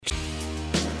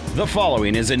The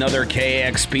following is another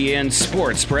KXPN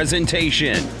sports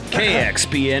presentation.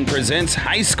 KXPN presents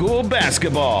high school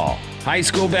basketball. High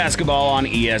school basketball on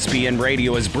ESPN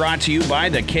Radio is brought to you by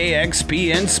the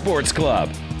KXPN Sports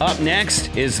Club. Up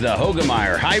next is the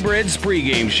Hoegemeyer Hybrids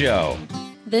pregame show.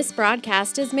 This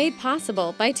broadcast is made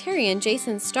possible by Terry and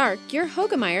Jason Stark, your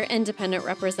Hoegemeyer independent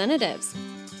representatives.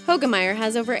 Hoegemeyer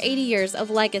has over 80 years of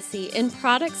legacy in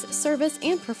products, service,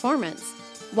 and performance.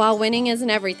 While winning isn't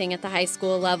everything at the high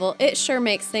school level, it sure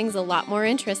makes things a lot more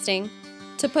interesting.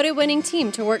 To put a winning team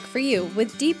to work for you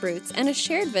with deep roots and a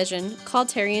shared vision, call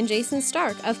Terry and Jason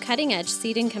Stark of Cutting Edge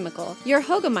Seed and Chemical, your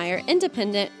Hoegemeyer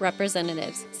independent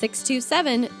representatives,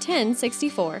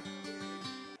 627-1064.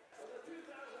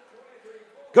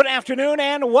 Good afternoon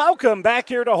and welcome back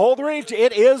here to Holdridge.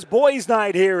 It is boys'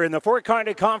 night here in the Fort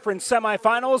Kearney Conference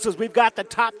semifinals as we've got the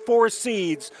top four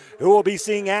seeds who will be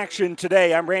seeing action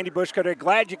today. I'm Randy Bushcutter.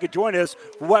 Glad you could join us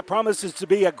for what promises to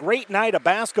be a great night of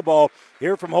basketball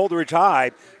here from Holdridge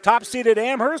High. Top seeded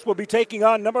Amherst will be taking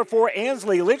on number 4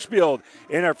 Ansley Litchfield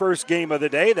in our first game of the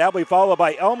day. That'll be followed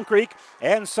by Elm Creek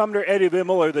and Sumner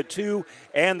Eddyville are the 2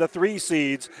 and the 3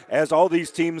 seeds as all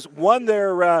these teams won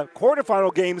their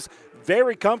quarterfinal games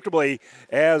very comfortably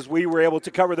as we were able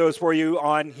to cover those for you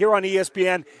here on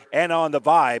ESPN and on the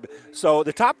Vibe. So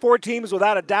the top 4 teams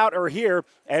without a doubt are here,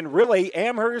 and really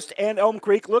Amherst and Elm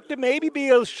Creek look to maybe be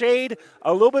a shade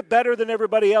a little bit better than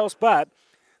everybody else, but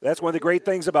that's one of the great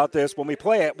things about this. When we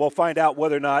play it, we'll find out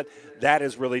whether or not that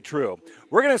is really true.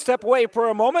 We're going to step away for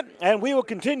a moment, and we will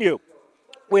continue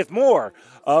with more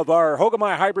of our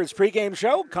Hoegemeyer Hybrids pregame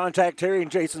show. Contact Terry and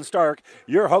Jason Stark,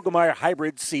 your Hoegemeyer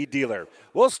Hybrids seed dealer.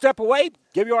 We'll step away,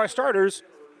 give you our starters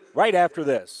right after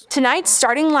this. Tonight's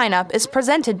starting lineup is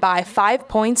presented by 5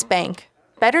 Points Bank.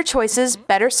 Better choices,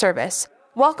 better service.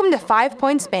 Welcome to 5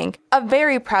 Points Bank, a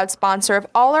very proud sponsor of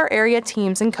all our area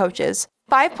teams and coaches.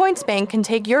 5 Points Bank can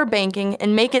take your banking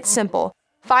and make it simple.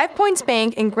 5 Points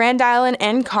Bank in Grand Island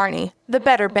and Kearney, the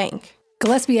better bank.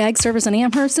 Gillespie Ag Service in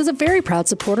Amherst is a very proud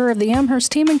supporter of the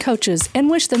Amherst team and coaches and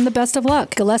wish them the best of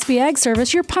luck. Gillespie Ag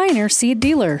Service, your Pioneer seed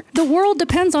dealer. The world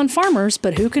depends on farmers,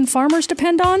 but who can farmers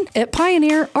depend on? At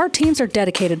Pioneer, our teams are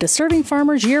dedicated to serving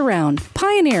farmers year-round.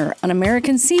 Pioneer, an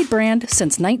American seed brand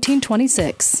since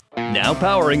 1926. Now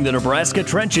powering the Nebraska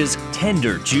trenches,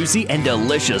 tender, juicy, and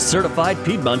delicious certified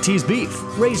Piedmontese beef.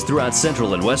 Raised throughout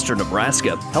central and western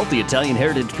Nebraska, healthy Italian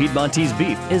heritage Piedmontese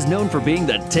beef is known for being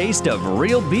the taste of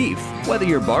real beef. Whether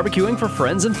you're barbecuing for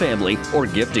friends and family or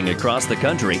gifting across the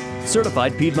country,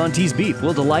 certified Piedmontese beef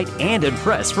will delight and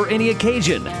impress for any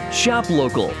occasion. Shop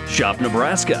local, shop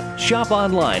Nebraska, shop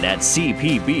online at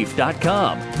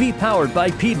cpbeef.com. Be powered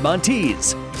by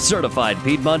Piedmontese. Certified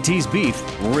Piedmontese beef,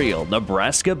 real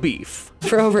Nebraska beef.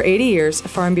 For over 80 years,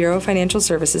 Farm Bureau Financial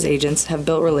Services agents have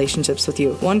built relationships with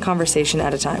you, one conversation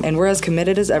at a time, and we're as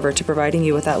committed as ever to providing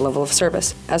you with that level of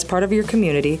service. As part of your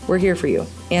community, we're here for you,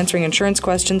 answering insurance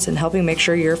questions and helping make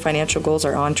sure your financial goals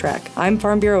are on track. I'm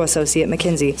Farm Bureau Associate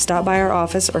McKinsey. Stop by our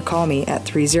office or call me at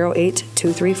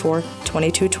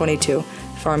 308-234-2222.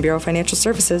 Farm Bureau Financial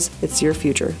Services, it's your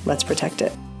future. Let's protect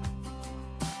it.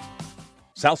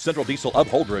 South Central Diesel of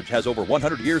Holdridge has over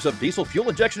 100 years of diesel fuel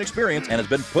injection experience and has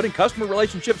been putting customer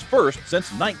relationships first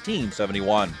since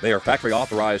 1971. They are factory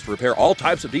authorized to repair all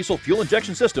types of diesel fuel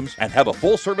injection systems and have a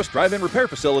full-service drive-in repair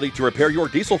facility to repair your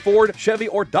diesel Ford, Chevy,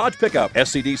 or Dodge pickup.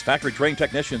 SCD's factory-trained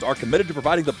technicians are committed to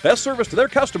providing the best service to their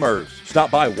customers. Stop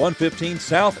by 115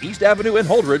 South East Avenue in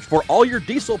Holdridge for all your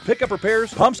diesel pickup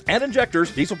repairs, pumps and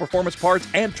injectors, diesel performance parts,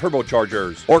 and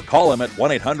turbochargers. Or call them at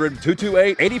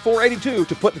 1-800-228-8482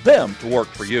 to put them to work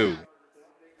for you.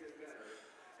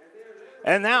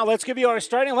 And now let's give you our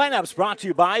starting lineups brought to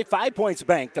you by 5 Points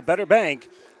Bank, the better bank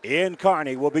in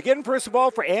Kearney. We'll begin first of all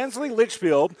for Ansley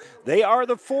Litchfield. They are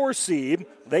the 4 seed.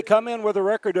 They come in with a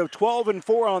record of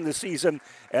 12-4 on the season,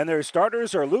 and their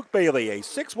starters are Luke Bailey, a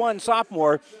 6'1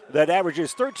 sophomore that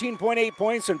averages 13.8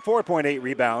 points and 4.8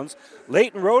 rebounds.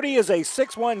 Leighton Rohde is a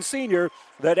 6'1 senior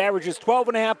that averages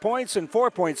 12.5 points and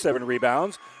 4.7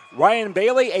 rebounds. Ryan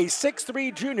Bailey, a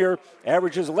 6'3 junior,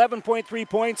 averages 11.3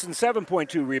 points and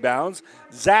 7.2 rebounds.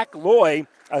 Zach Loy,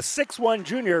 a 6'1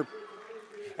 junior,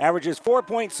 averages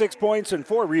 4.6 points and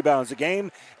 4 rebounds a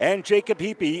game. And Jacob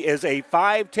Heapy is a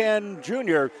 5'10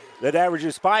 junior that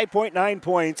averages 5.9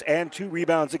 points and 2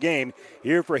 rebounds a game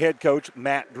here for head coach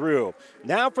Matt Drew.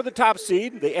 Now for the top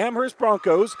seed, the Amherst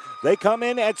Broncos. They come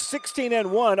in at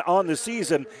 16-1 on the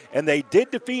season, and they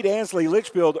did defeat Ansley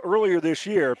Litchfield earlier this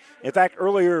year. In fact,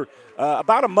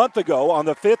 about a month ago on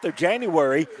the 5th of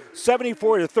January,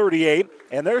 74-38.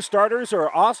 And their starters are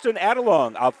Austin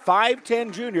Adelong, a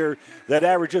 5'10 junior that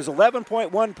averages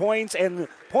 11.1 points and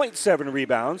 0.7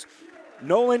 rebounds.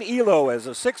 Nolan Elo is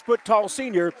a 6-foot-tall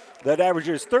senior that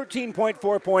averages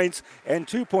 13.4 points and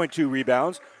 2.2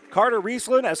 rebounds. Carter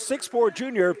Riesland, a 6'4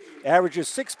 junior, averages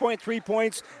 6.3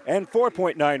 points and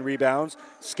 4.9 rebounds.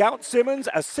 Scout Simmons,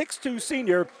 a 6'2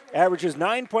 senior, averages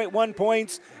 9.1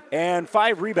 points and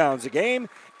 5 rebounds a game.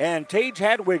 And Tage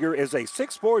Hadwiger is a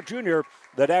 6'4 junior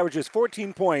that averages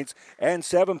 14 points and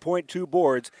 7.2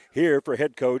 boards here for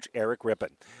head coach Eric Rippon.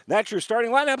 That's your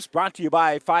starting lineups, brought to you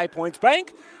by 5 Points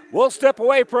Bank. We'll step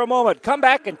away for a moment, come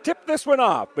back and tip this one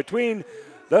off between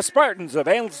the Spartans of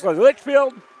Ansley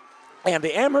Litchfield and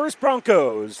the Amherst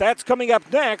Broncos. That's coming up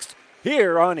next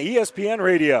here on ESPN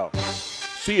Radio.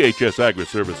 CHS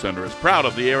Agri-Service Center is proud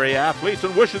of the area athletes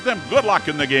and wishes them good luck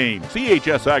in the game.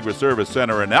 CHS Agri-Service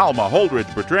Center in Alma,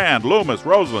 Holdridge, Bertrand, Loomis,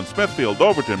 Roseland, Smithfield,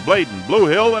 Overton, Bladen, Blue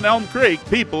Hill, and Elm Creek.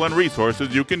 People and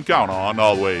resources you can count on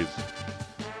always.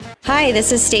 Hi,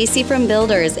 this is Stacy from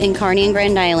Builders in Kearney and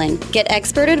Grand Island. Get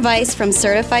expert advice from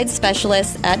certified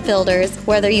specialists at Builders.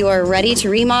 Whether you are ready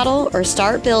to remodel or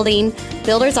start building,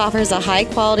 Builders offers a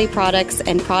high-quality products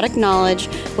and product knowledge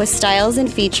with styles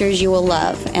and features you will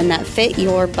love and that fit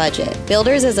your budget.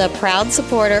 Builders is a proud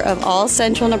supporter of all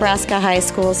Central Nebraska high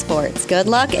school sports. Good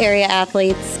luck, area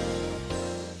athletes.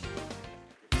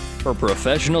 For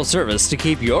professional service to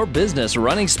keep your business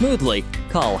running smoothly,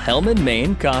 call Hellman,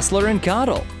 Main, Kostler, and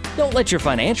Cottle. Don't let your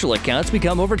financial accounts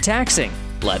become overtaxing.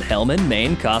 Let Hellman,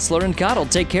 Main, Kostler, and Cottle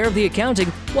take care of the accounting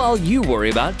while you worry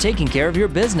about taking care of your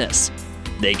business.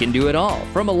 They can do it all,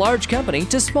 from a large company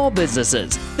to small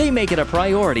businesses. They make it a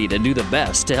priority to do the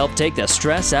best to help take the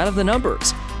stress out of the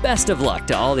numbers. Best of luck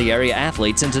to all the area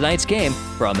athletes in tonight's game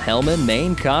from Hellman,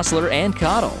 Main, Kostler, and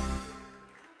Cottle.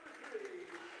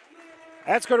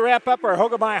 That's going to wrap up our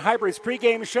Hoegemeyer Hybrids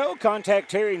pregame show. Contact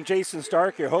Terry and Jason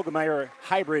Stark, your Hoegemeyer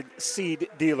Hybrid seed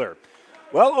dealer.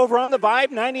 Well, over on the Vibe,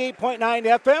 98.9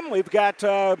 FM, we've got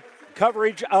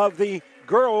coverage of the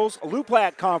girls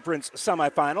Luplat Conference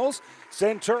semifinals.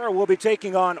 Centura will be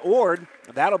taking on Ord.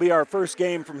 That'll be our first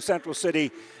game from Central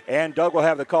City, and Doug will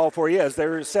have the call for you as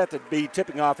they're set to be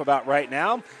tipping off about right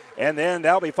now. And then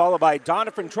that'll be followed by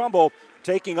Doniphan Trumbull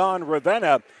taking on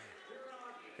Ravenna.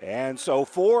 And so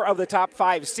 4 of the top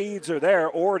 5 seeds are there.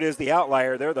 Ord is the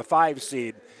outlier. They're the 5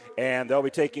 seed, and they'll be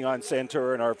taking on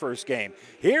Centura in our first game.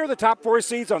 Here are the top 4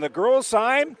 seeds on the girls'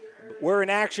 side. Were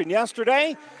in action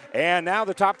yesterday, and now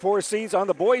the top 4 seeds on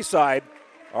the boys' side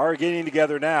are getting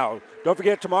together now. Don't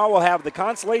forget, tomorrow we'll have the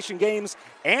consolation games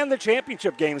and the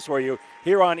championship games for you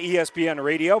here on ESPN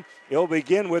Radio. It'll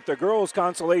begin with the girls'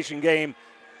 consolation game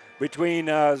between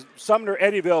Sumner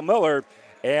Eddyville Miller,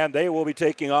 and they will be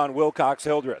taking on Wilcox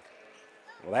Hildreth.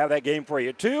 We'll have that game for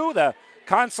you, too. The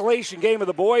consolation game of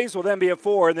the boys will then be at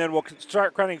 4, and then we'll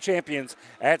start crowning champions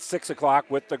at 6 o'clock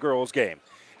with the girls' game.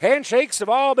 Handshakes have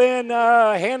all been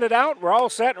handed out. We're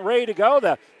all set and ready to go.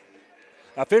 The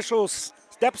official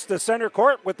steps to center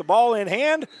court with the ball in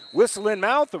hand, whistle in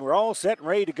mouth, and we're all set and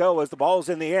ready to go as the ball's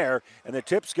in the air. And the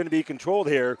tip's going to be controlled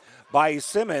here by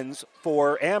Simmons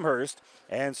for Amherst.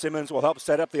 And Simmons will help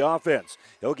set up the offense.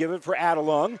 He'll give it for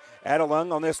Adelung.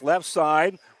 Adelung on this left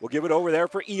side will give it over there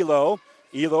for Elo.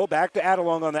 Elo back to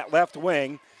Adelung on that left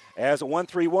wing as a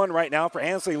 1-3-1 right now for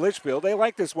Ansley Litchfield. They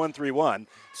like this 1-3-1.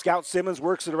 Scout Simmons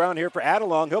works it around here for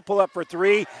Adelung. He'll pull up for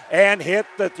 3 and hit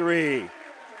the 3.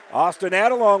 Austin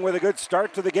Adelung with a good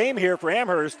start to the game here for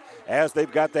Amherst as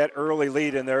they've got that early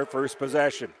lead in their first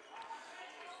possession.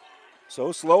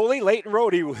 So slowly, Leighton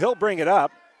Rohde, he'll bring it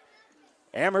up.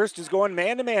 Amherst is going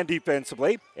man-to-man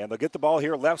defensively, and they'll get the ball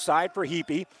here left side for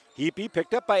Heapy. Heapy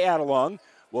picked up by Adelung.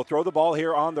 Will throw the ball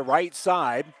here on the right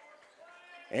side.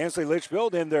 Ansley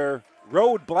Litchfield in their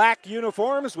road black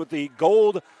uniforms with the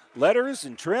gold letters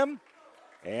and trim.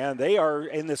 And they are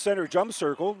in the center jump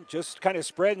circle, just kind of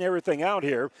spreading everything out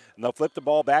here. And they'll flip the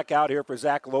ball back out here for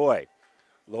Zach Loy.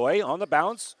 Loy on the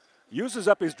bounce, uses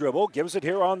up his dribble, gives it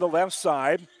here on the left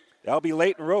side. That'll be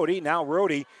Leighton Rohde. Now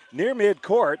Rohde near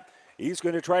midcourt. He's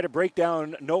going to try to break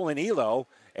down Nolan Elo,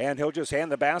 and he'll just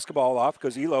hand the basketball off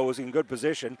because Elo is in good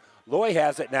position. Loy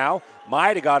has it now.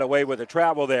 Might have got away with a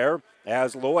travel there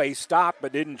as Loy stopped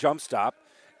but didn't jump stop.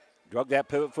 Drug that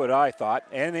pivot foot, I thought.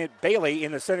 And Bailey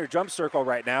in the center jump circle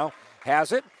right now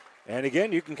has it. And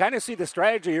again, you can kind of see the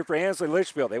strategy here for Ansley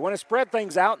Litchfield. They want to spread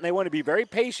things out, and they want to be very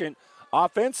patient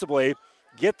offensively.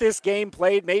 Get this game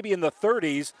played maybe in the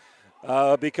 30s.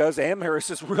 Because Amherst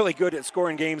is really good at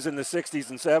scoring games in the 60s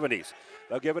and 70s.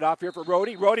 They'll give it off here for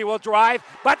Rohde. Rohde will drive,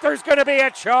 but there's going to be a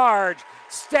charge.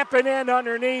 Stepping in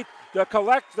underneath to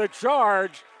collect the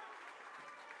charge.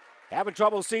 Having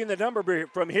trouble seeing the number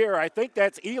from here. I think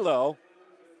that's Elo.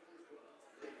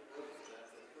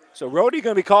 So Rohde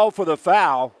going to be called for the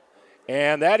foul.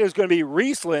 And that is going to be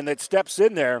Riesland that steps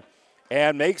in there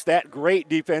and makes that great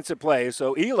defensive play.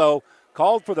 So Elo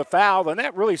called for the foul, and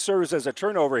that really serves as a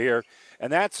turnover here.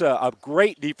 And that's a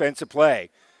great defensive play.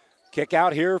 Kick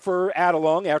out here for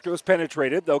Adelung after it was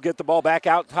penetrated. They'll get the ball back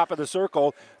out top of the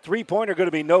circle. Three-pointer going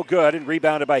to be no good and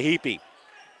rebounded by Heapy.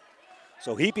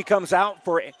 So Heapy comes out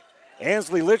for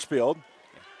Ansley Litchfield.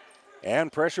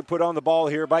 And pressure put on the ball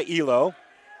here by Elo.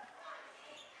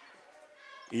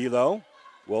 Elo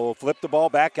will flip the ball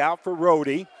back out for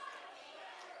Rhodey.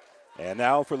 And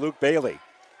now for Luke Bailey.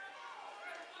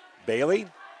 Bailey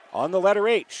on the letter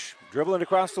H, dribbling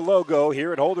across the logo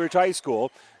here at Holdridge High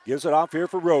School. Gives it off here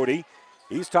for Rhodey.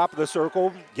 He's top of the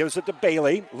circle, gives it to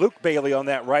Bailey. Luke Bailey on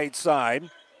that right side.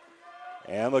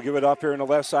 And they'll give it off here on the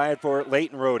left side for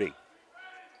Leighton Rhodey.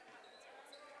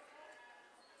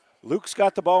 Luke's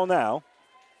got the ball now.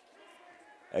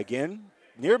 Again,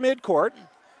 near midcourt.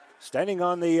 Standing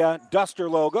on the Duster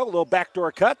logo, a little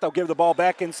backdoor cut. They'll give the ball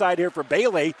back inside here for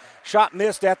Bailey. Shot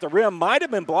missed at the rim. Might have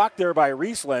been blocked there by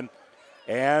Riesland.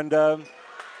 And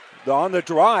on the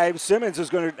drive,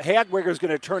 Hadwiger's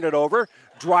going to turn it over.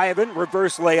 Driving,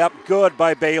 reverse layup, good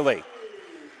by Bailey.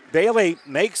 Bailey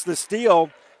makes the steal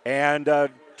and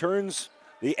turns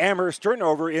the Amherst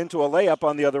turnover into a layup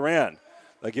on the other end.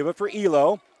 They'll give it for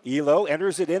Elo. Elo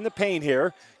enters it in the paint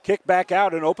here. Kick back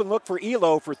out, an open look for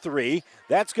Elo for three.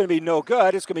 That's going to be no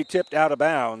good. It's going to be tipped out of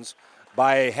bounds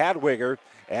by Hadwiger,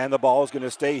 and the ball is going to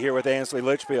stay here with Ansley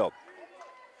Litchfield.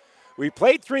 We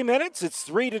played 3 minutes. It's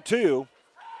 3-2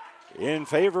 in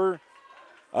favor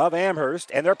of Amherst,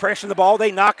 and they're pressuring the ball.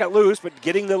 They knock it loose, but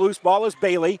getting the loose ball is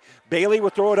Bailey. Bailey will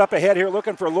throw it up ahead here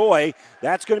looking for Loy.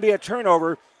 That's going to be a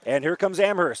turnover, and here comes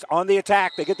Amherst on the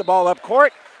attack. They get the ball up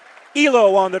court.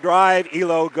 Elo on the drive.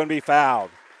 Elo going to be fouled.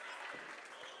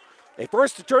 They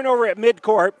forced the turnover at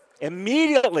midcourt.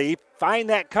 Immediately find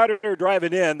that cutter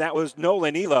driving in. That was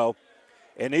Nolan Elo.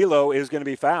 And Elo is going to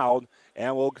be fouled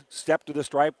and will step to the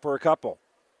stripe for a couple.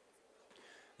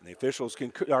 And the officials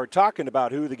are talking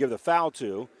about who to give the foul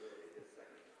to.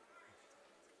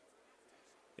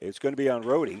 It's going to be on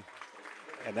Rhodey,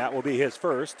 and that will be his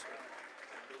first.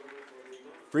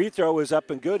 Free throw is up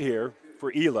and good here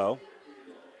for Elo.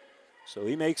 So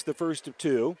he makes the first of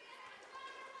two.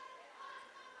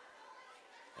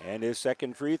 And his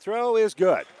second free throw is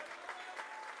good.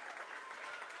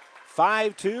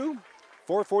 5-2,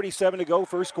 4:47 to go,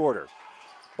 first quarter.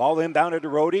 Ball inbounded to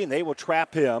Rhodey, and they will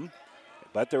trap him.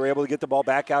 But they're able to get the ball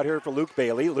back out here for Luke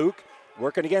Bailey. Luke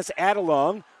working against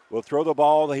Adelung. Will throw the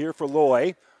ball here for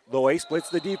Loy. Loy splits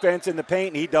the defense in the paint,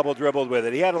 and he double dribbled with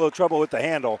it. He had a little trouble with the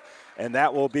handle, and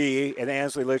that will be an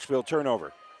Ansley Litchfield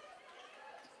turnover.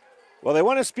 Well, they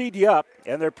want to speed you up,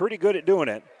 and they're pretty good at doing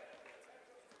it.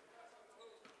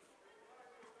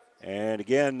 And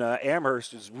again,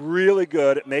 Amherst is really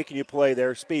good at making you play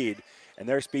their speed, and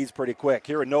their speed's pretty quick.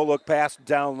 Here a no-look pass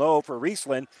down low for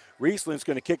Riesland. Riesland's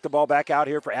going to kick the ball back out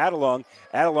here for Adelung.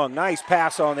 Adelung, nice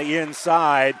pass on the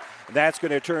inside, and that's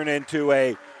going to turn into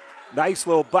a nice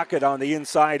little bucket on the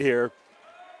inside here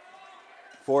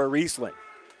for Riesland.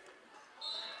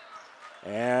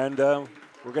 And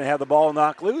we're going to have the ball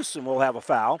knocked loose, and we'll have a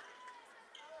foul.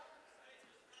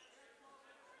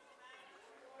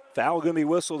 Foul going to be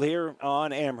whistled here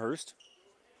on Amherst.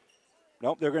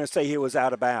 Nope, they're going to say he was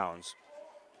out of bounds.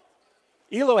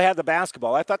 Elo had the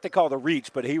basketball. I thought they called a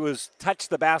reach, but he touched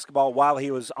the basketball while he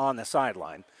was on the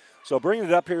sideline. So bringing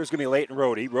it up here is going to be Leighton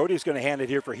Rhodey. Rhodey's going to hand it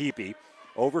here for Heapy.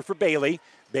 Over for Bailey.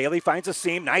 Bailey finds a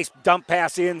seam. Nice dump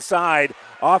pass inside.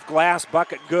 Off glass,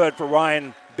 bucket good for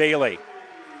Ryan Bailey.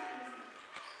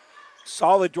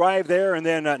 Solid drive there, and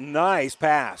then a nice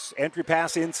pass. Entry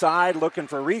pass inside, looking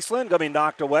for Riesland. Going to be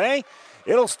knocked away.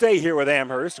 It'll stay here with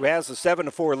Amherst, who has a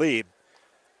 7-4 lead.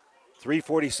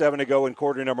 3:47 to go in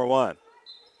quarter number one.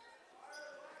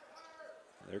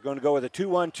 They're going to go with a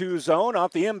 2-1-2 zone.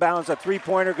 Off the inbounds, a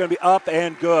three-pointer going to be up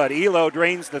and good. Elo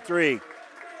drains the three.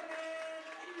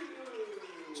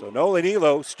 So Nolan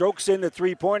Elo strokes in the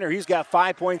three-pointer. He's got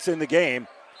 5 points in the game.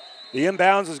 The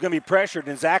inbounds is going to be pressured,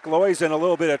 and Zach Loy's in a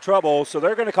little bit of trouble, so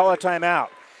they're going to call a timeout.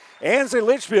 Ansley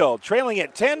Litchfield trailing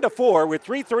at 10-4 with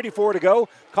 3:34 to go.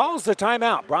 Calls the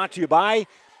timeout. Brought to you by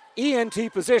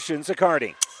ENT Physicians at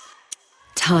Kearney.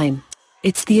 Time.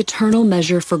 It's the eternal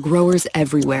measure for growers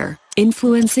everywhere,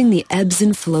 influencing the ebbs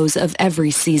and flows of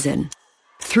every season.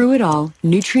 Through it all,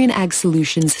 Nutrien Ag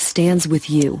Solutions stands with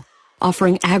you,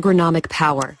 offering agronomic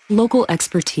power, local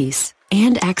expertise,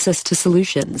 and access to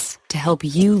solutions to help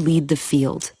you lead the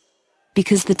field.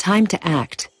 Because the time to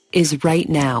act is right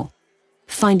now.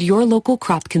 Find your local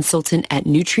crop consultant at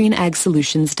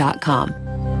nutrienagsolutions.com.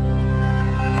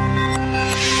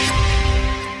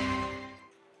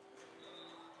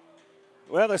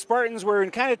 Well, the Spartans were in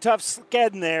kind of tough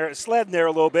sledding there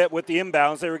a little bit with the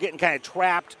inbounds. They were getting kind of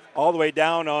trapped all the way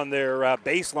down on their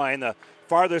baseline, the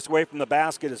farthest away from the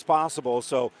basket as possible.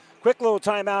 So quick little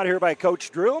timeout here by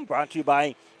Coach Drew, brought to you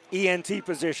by ENT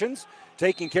Physicians.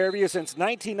 Taking care of you since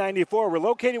 1994. We're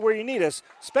located where you need us,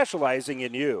 specializing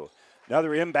in you. Another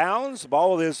inbounds.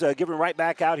 Ball is given right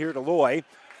back out here to Loy.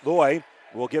 Loy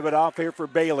will give it off here for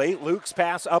Bailey. Luke's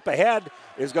pass up ahead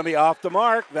is going to be off the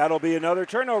mark. That'll be another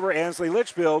turnover. Ansley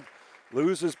Litchfield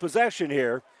loses possession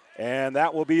here, and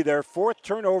that will be their 4th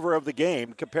turnover of the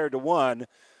game compared to 1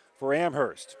 for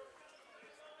Amherst.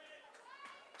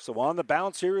 So on the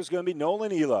bounce here is going to be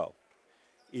Nolan Elo.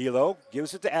 Elo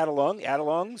gives it to Adelung.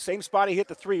 Adelung, same spot he hit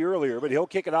the 3 earlier, but he'll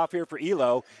kick it off here for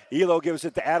Elo. Elo gives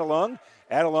it to Adelung.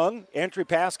 Adelung, entry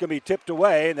pass going to be tipped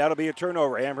away, and that'll be a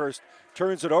turnover. Amherst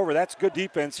turns it over. That's good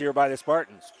defense here by the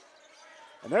Spartans.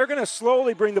 And they're going to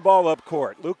slowly bring the ball up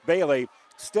court. Luke Bailey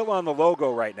still on the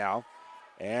logo right now,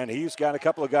 and he's got a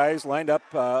couple of guys lined up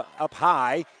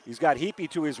high. He's got Heapy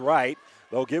to his right.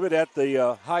 They'll give it at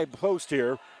the high post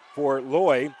here for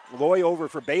Loy. Loy over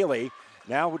for Bailey.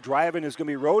 Now driving is going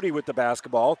to be Rhodey with the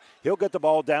basketball. He'll get the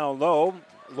ball down low.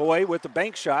 Loy with the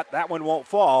bank shot. That one won't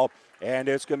fall, and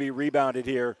it's going to be rebounded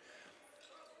here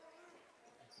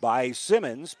by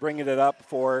Simmons, bringing it up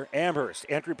for Amherst.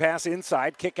 Entry pass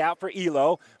inside, kick out for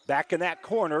Elo. Back in that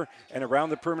corner, and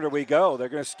around the perimeter we go. They're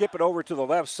going to skip it over to the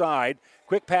left side.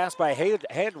 Quick pass by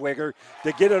Hedwiger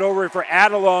to get it over for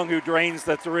Adelung, who drains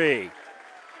the 3.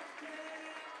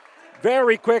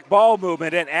 Very quick ball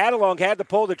movement, and Adelung had to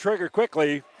pull the trigger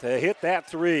quickly to hit that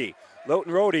 3.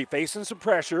 Lowton Rhodey facing some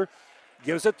pressure,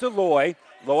 gives it to Loy.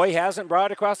 Loy hasn't brought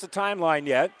it across the timeline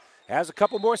yet. Has a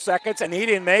couple more seconds, and he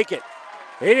didn't make it.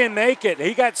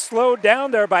 He got slowed down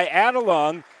there by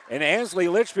Adelung, and Ansley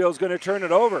Litchfield is going to turn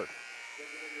it over.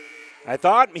 I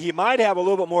thought he might have a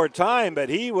little bit more time, but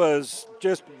he was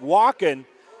just walking,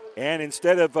 and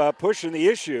instead of pushing the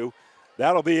issue,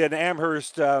 that'll be an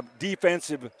Amherst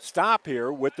defensive stop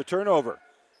here with the turnover.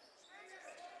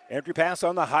 Entry pass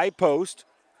on the high post.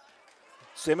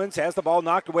 Simmons has the ball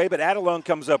knocked away, but Adelung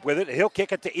comes up with it. He'll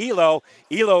kick it to Elo.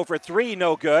 Elo for 3,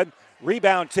 no good.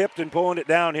 Rebound tipped, and pulling it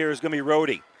down here is going to be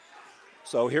Rhodey.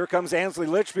 So here comes Ansley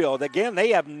Litchfield. Again, they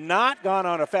have not gone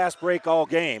on a fast break all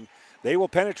game. They will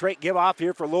penetrate, give off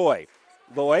here for Loy.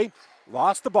 Loy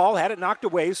lost the ball, had it knocked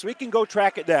away, so he can go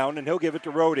track it down, and he'll give it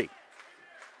to Rhodey.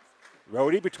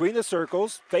 Rhodey between the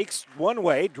circles, fakes one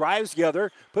way, drives the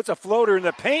other, puts a floater in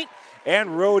the paint, and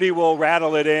Rhodey will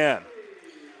rattle it in.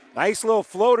 Nice little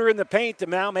floater in the paint to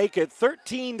now make it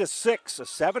 13-6, a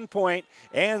 7-point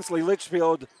Ansley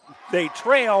Litchfield. They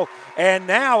trail, and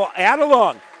now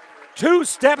Adelung, 2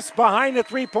 steps behind the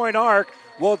 3-point arc,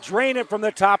 will drain it from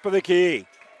the top of the key.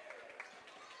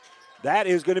 That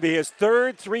is going to be his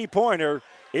 3rd 3-pointer.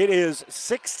 It is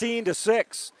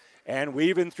 16-6, and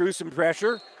weaving through some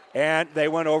pressure, and they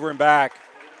went over and back.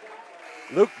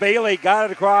 Luke Bailey got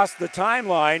it across the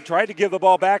timeline, tried to give the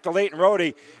ball back to Leighton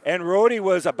Rhodey, and Rhodey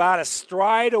was about a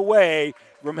stride away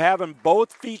from having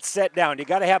both feet set down. You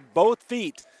got to have both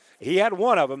feet. He had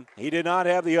one of them. He did not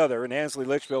have the other, and Ansley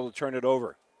Litchfield will turn it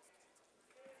over.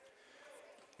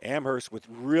 Amherst with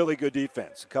really good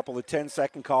defense. A couple of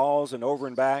 10-second calls and over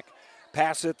and back.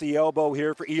 Pass at the elbow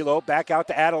here for Elo. Back out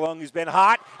to Adelung, who's been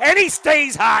hot, and he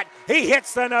stays hot. He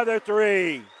hits another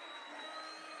 3.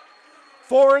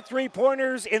 4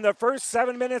 3-pointers in the first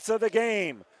 7 minutes of the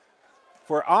game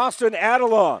for Austin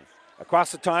Adelung.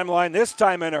 Across the timeline, this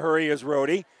time in a hurry is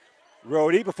Rhodey.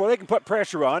 Rhodey, before they can put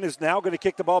pressure on, is now going to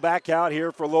kick the ball back out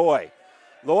here for Loy.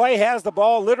 Loy has the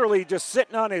ball literally just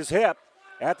sitting on his hip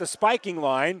at the spiking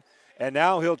line, and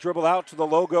now he'll dribble out to the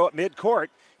logo at midcourt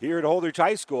here at Holdridge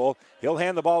High School. He'll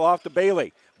hand the ball off to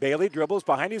Bailey. Bailey dribbles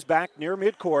behind his back near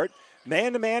midcourt.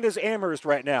 Man-to-man is Amherst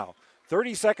right now.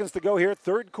 30 seconds to go here,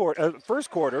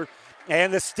 first quarter,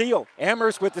 and the steal.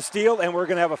 Amherst with the steal, and we're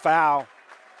going to have a foul.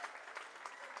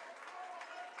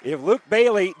 If Luke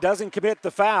Bailey doesn't commit the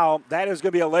foul, that is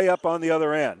going to be a layup on the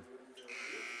other end.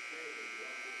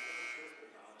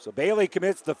 So Bailey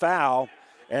commits the foul,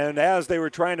 and as they were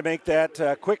trying to make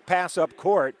that quick pass up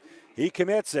court, he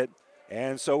commits it.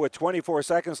 And so with 24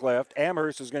 seconds left,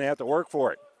 Amherst is going to have to work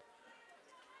for it.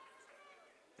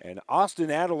 And Austin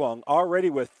Adelung already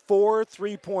with 4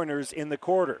 3-pointers in the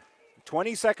quarter.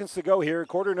 20 seconds to go here,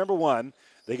 quarter number 1.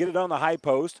 They get it on the high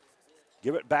post.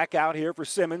 Give it back out here for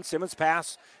Simmons. Simmons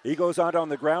pass. He goes out on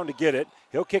the ground to get it.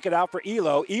 He'll kick it out for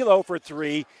Elo. Elo for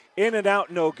 3. In and out,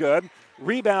 no good.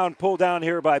 Rebound pulled down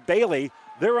here by Bailey.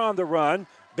 They're on the run.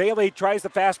 Bailey tries the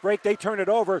fast break. They turn it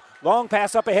over. Long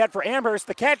pass up ahead for Amherst.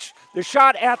 The catch, the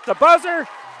shot at the buzzer.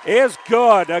 is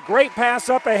good. A great pass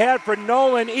up ahead for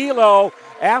Nolan Elo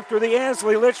after the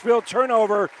Ansley Litchfield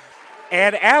turnover.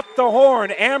 And at the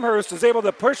horn, Amherst is able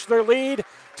to push their lead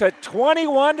to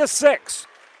 21-6.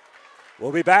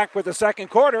 We'll be back with the second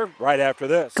quarter right after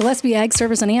this. Gillespie Ag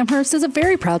Service in Amherst is a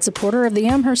very proud supporter of the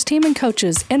Amherst team and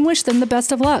coaches and wish them the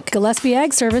best of luck. Gillespie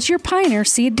Ag Service, your Pioneer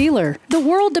seed dealer. The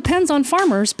world depends on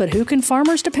farmers, but who can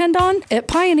farmers depend on? At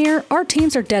Pioneer, our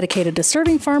teams are dedicated to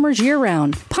serving farmers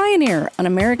year-round. Pioneer, an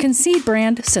American seed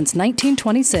brand since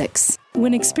 1926.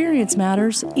 When experience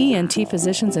matters, ENT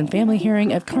Physicians and Family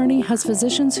Hearing of Kearney has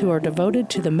physicians who are devoted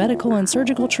to the medical and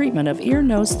surgical treatment of ear,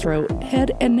 nose, throat,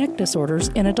 head, and neck disorders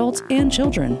in adults and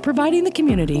children, providing the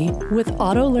community with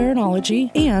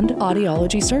otolaryngology and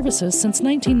audiology services since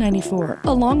 1994,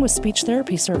 along with speech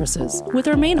therapy services. With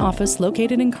our main office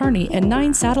located in Kearney and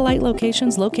 9 satellite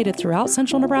locations located throughout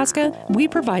central Nebraska, we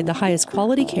provide the highest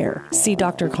quality care. See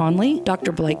Dr. Conley,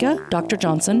 Dr. Blakea, Dr.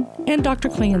 Johnson, and Dr.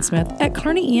 Klingensmith at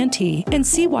Kearney ENT and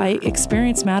see why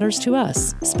experience matters to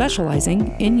us,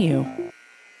 specializing in you.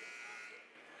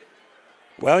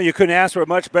 Well, you couldn't ask for a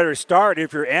much better start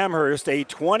if you're Amherst. A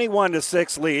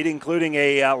 21-6 lead, including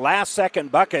a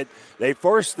last-second bucket. They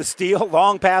forced the steal.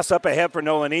 Long pass up ahead for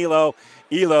Nolan Elo.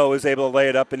 Elo is able to lay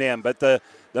it up and in. But the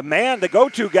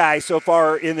go-to guy so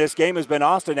far in this game has been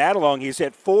Austin Adelong. He's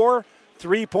hit 4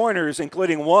 3-pointers,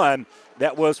 including one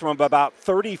that was from about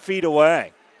 30 feet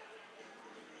away.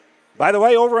 By the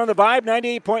way, over on the Vibe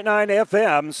 98.9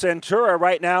 FM, Centura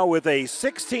right now with a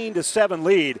 16-7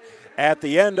 lead at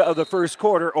the end of the first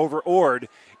quarter over Ord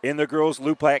in the girls'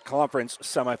 LUPAC Conference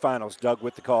semifinals. Doug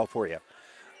with the call for you.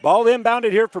 Ball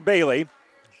inbounded here for Bailey.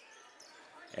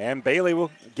 And Bailey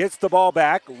gets the ball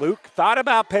back. Luke thought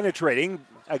about penetrating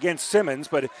against Simmons,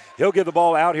 but he'll give the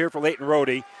ball out here for Leighton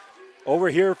Rohde. Over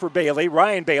here for Bailey.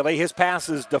 Ryan Bailey, his pass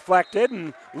is deflected,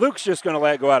 and Luke's just going to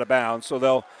let it go out of bounds, so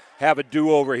they'll have a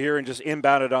do-over here and just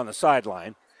inbound it on the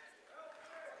sideline.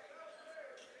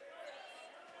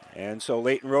 And so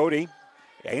Leighton Rohde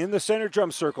in the center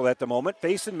drum circle at the moment,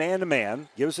 facing man-to-man.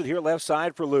 Gives it here left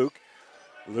side for Luke.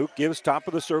 Luke gives top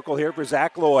of the circle here for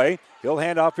Zach Loy. He'll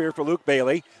hand off here for Luke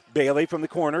Bailey. Bailey from the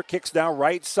corner, kicks down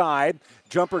right side.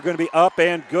 Jumper going to be up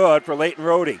and good for Leighton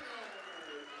Rohde.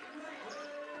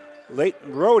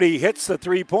 Leighton Rohde hits the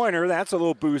three-pointer. That's a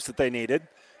little boost that they needed.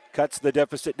 Cuts the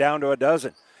deficit down to a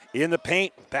dozen. In the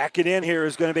paint, back it in here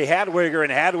is going to be Hadwiger,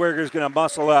 and Hadwiger is going to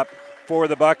muscle up for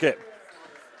the bucket.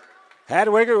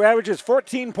 Hadwiger, who averages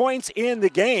 14 points in the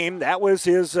game. That was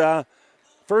his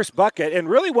first bucket, and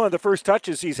really one of the first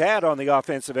touches he's had on the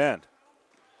offensive end.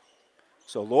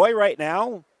 So Loy right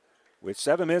now, with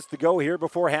 7 minutes to go here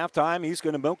before halftime, he's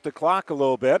going to milk the clock a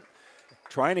little bit,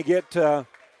 trying to get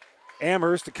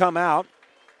Amherst to come out.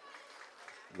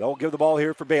 They'll give the ball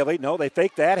here for Bailey. No, they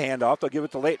fake that handoff. They'll give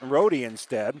it to Leighton Rohde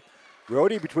instead.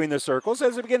 Rohde between the circles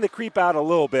as they begin to creep out a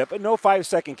little bit, but no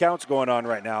 5-second counts going on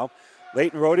right now.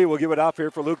 Leighton Rohde will give it off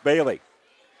here for Luke Bailey.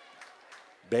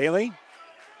 Bailey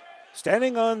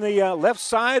standing on the left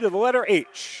side of the letter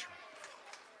H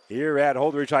here at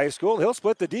Holdridge High School. He'll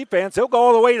split the defense. He'll go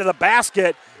all the way to the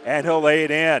basket, and he'll lay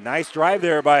it in. Nice drive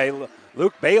there by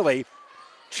Luke Bailey.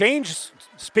 Changed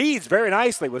speeds very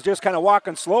nicely. Was just kind of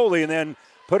walking slowly and then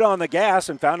put on the gas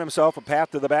and found himself a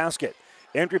path to the basket.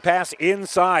 Entry pass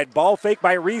inside. Ball fake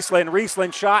by Riesland.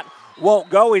 Riesland shot won't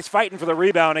go. He's fighting for the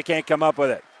rebound and can't come up with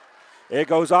it. It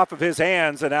goes off of his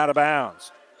hands and out of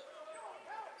bounds.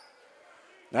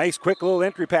 Nice quick little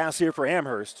entry pass here for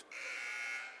Amherst.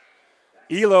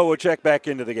 Elo will check back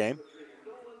into the game.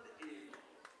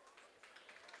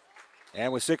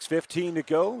 And with 6:15 to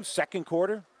go, second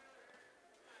quarter,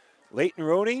 Leighton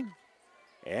Rohde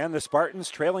and the Spartans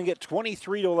trailing at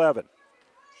 23-11.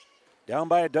 Down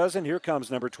by a dozen, here comes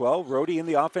number 12, Rohde in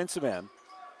the offensive end.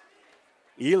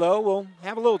 Elo will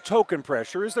have a little token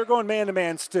pressure as they're going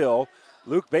man-to-man still.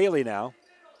 Luke Bailey now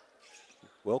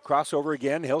will cross over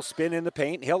again. He'll spin in the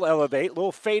paint. He'll elevate.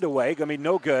 Little fadeaway. Going to be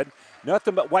no good.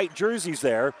 Nothing but white jerseys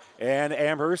there. And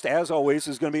Amherst, as always,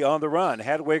 is going to be on the run.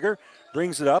 Hadwiger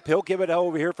brings it up. He'll give it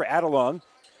over here for Adelung.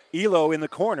 Elo in the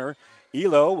corner.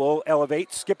 Elo will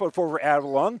elevate, skip it over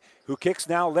Adelung, who kicks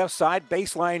now left side.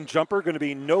 Baseline jumper going to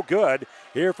be no good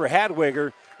here for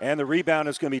Hadwiger. And the rebound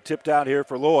is going to be tipped out here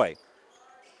for Loy.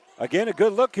 Again, a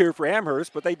good look here for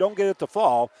Amherst, but they don't get it to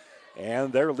fall.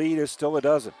 And their lead is still a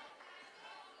dozen.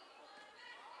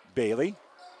 Bailey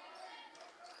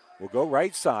will go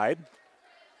right side.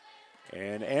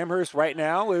 And Amherst right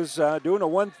now is they're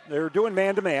doing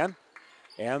man-to-man.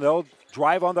 And they'll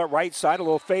drive on that right side, a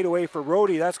little fadeaway for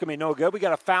Rohde. That's going to be no good. We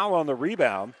got a foul on the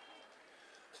rebound.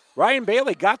 Ryan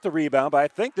Bailey got the rebound, but I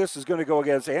think this is going to go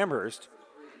against Amherst.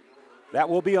 That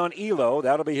will be on Elo.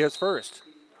 That'll be his first.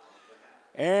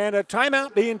 And a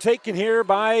timeout being taken here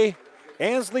by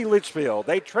Ansley Litchfield.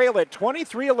 They trail at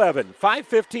 23-11.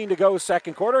 5:15 to go,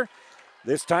 second quarter.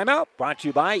 This timeout brought to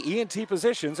you by E&T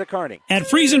Physicians at Kearney. At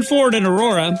Friesen Ford in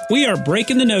Aurora, we are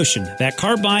breaking the notion that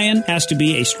car buying has to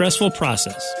be a stressful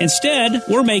process. Instead,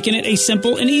 we're making it a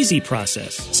simple and easy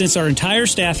process, since our entire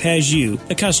staff has you,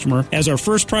 the customer, as our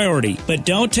first priority. But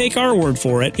don't take our word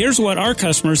for it. Here's what our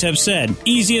customers have said.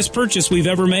 Easiest purchase we've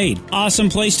ever made. Awesome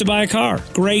place to buy a car.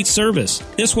 Great service.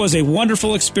 This was a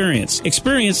wonderful experience.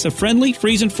 Experience the friendly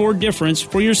Friesen Ford difference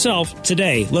for yourself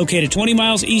today. Located 20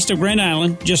 miles east of Grand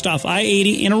Island, just off I-80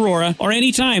 in Aurora, or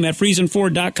anytime at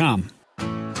FriesenFord.com.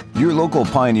 Your local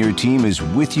Pioneer team is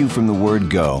with you from the word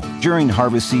go during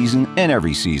harvest season and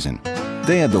every season.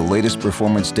 They have the latest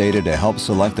performance data to help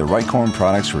select the right corn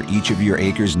products for each of your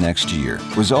acres next year.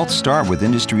 Results start with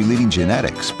industry-leading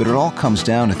genetics, but it all comes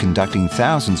down to conducting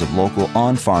thousands of local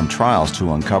on-farm trials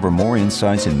to uncover more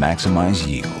insights and maximize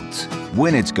yields.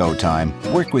 When it's go time,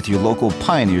 work with your local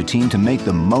Pioneer team to make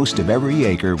the most of every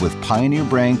acre with Pioneer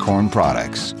brand corn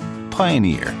products.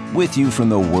 Pioneer, with you from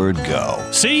the word go.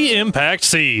 See Impact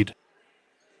Seed.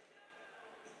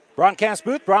 Broadcast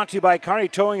booth brought to you by Kearney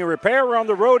Towing and Repair. We're on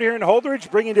the road here in Holdridge,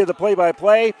 bringing you the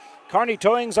play-by-play. Kearney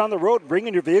Towing's on the road,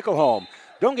 bringing your vehicle home.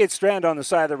 Don't get stranded on the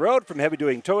side of the road. From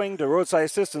heavy-duty towing to roadside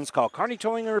assistance, call Kearney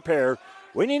Towing and Repair.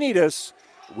 When you need us,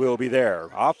 we'll be there.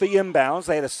 Off the inbounds,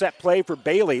 they had a set play for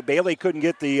Bailey. Bailey couldn't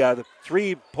get the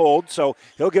three pulled, so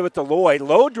he'll give it to Lloyd.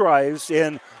 Lloyd drives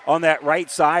in on that right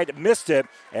side, missed it,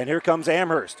 and here comes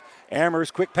Amherst.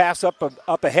 Amherst, quick pass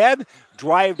up ahead,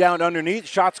 drive down underneath.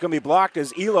 Shot's going to be blocked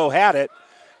as Elo had it,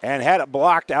 and had it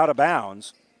blocked out of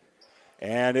bounds.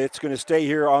 And it's going to stay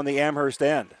here on the Amherst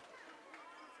end.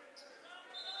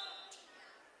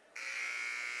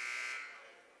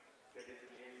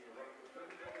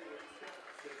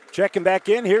 Checking back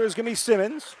in here is going to be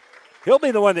Simmons. He'll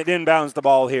be the one that inbounds the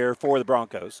ball here for the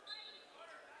Broncos.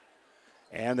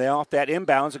 And they off that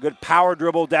inbounds, a good power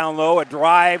dribble down low, a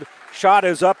drive. Shot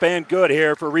is up and good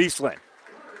here for Riesling.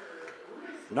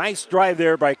 Nice drive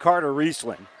there by Carter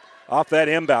Riesling off that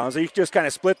inbounds. He just kind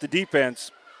of split the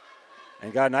defense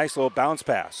and got a nice little bounce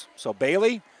pass. So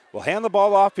Bailey will hand the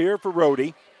ball off here for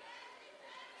Rhodey.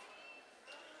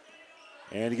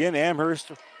 And again,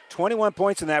 Amherst, 21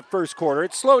 points in that first quarter.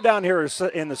 It slowed down here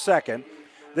in the second.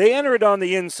 They enter it on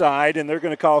the inside, and they're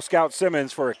going to call Scout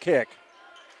Simmons for a kick.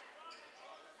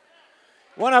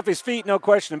 Went off his feet, no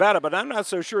question about it, but I'm not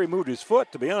so sure he moved his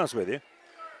foot, to be honest with you.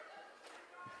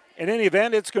 In any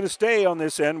event, it's going to stay on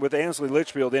this end with Ansley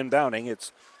Litchfield inbounding.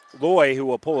 It's Loy who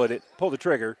will pull the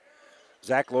trigger.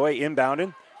 Zach Loy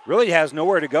inbounding. Really has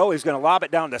nowhere to go. He's going to lob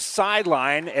it down the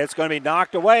sideline. It's going to be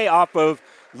knocked away off of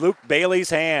Luke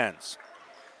Bailey's hands.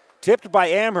 Tipped by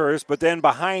Amherst, but then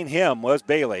behind him was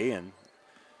Bailey, and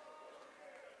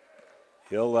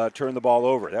he'll turn the ball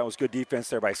over. That was good defense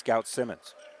there by Scout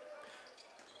Simmons.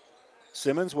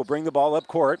 Simmons will bring the ball up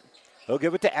court. He'll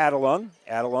give it to Adelung.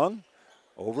 Adelung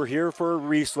over here for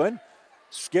Riesling.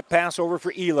 Skip pass over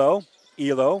for Elo.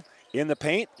 Elo in the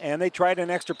paint, and they tried an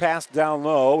extra pass down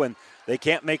low, and they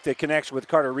can't make the connection with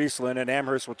Carter Riesling, and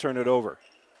Amherst will turn it over.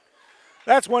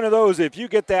 That's one of those, if you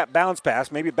get that bounce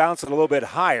pass, maybe bounce it a little bit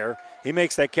higher, he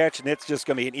makes that catch, and it's just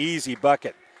going to be an easy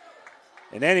bucket.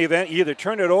 In any event, you either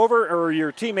turn it over or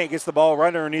your teammate gets the ball right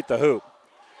underneath the hoop.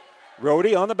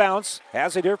 Rhodey on the bounce,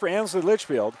 has it here for Ansley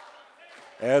Litchfield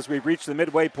as we reach the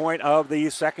midway point of the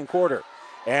second quarter.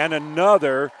 And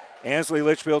another Ansley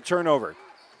Litchfield turnover.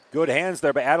 Good hands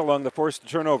there by Adelung, the forced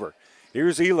turnover.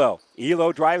 Here's Elo.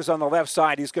 Elo drives on the left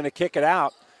side. He's going to kick it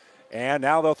out. And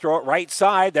now they'll throw it right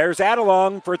side. There's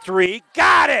Adelung for three.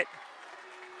 Got it!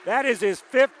 That is his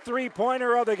fifth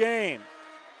three-pointer of the game.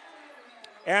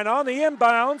 And on the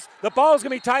inbounds, the ball's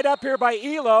going to be tied up here by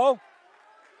Elo.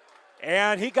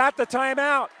 And he got the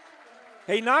timeout.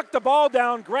 He knocked the ball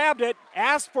down, grabbed it,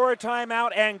 asked for a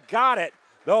timeout, and got it.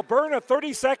 They'll burn a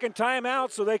 30-second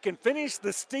timeout so they can finish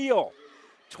the steal.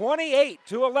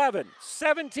 28-11,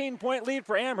 17-point lead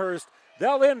for Amherst.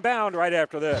 They'll inbound right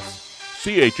after this.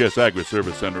 CHS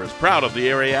Agri-Service Center is proud of the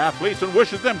area athletes and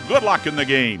wishes them good luck in the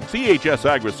game. CHS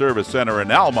Agri-Service Center in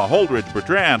Alma, Holdridge,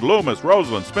 Bertrand, Loomis,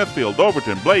 Roseland, Smithfield,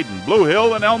 Overton, Bladen, Blue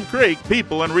Hill, and Elm Creek.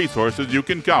 People and resources you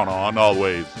can count on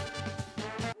always.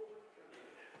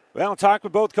 Well, talked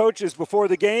with both coaches before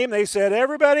the game. They said,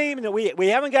 everybody, we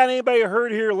haven't got anybody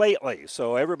hurt here lately.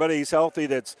 So everybody's healthy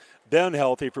that's been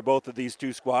healthy for both of these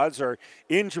two squads. Our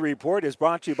injury report is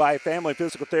brought to you by Family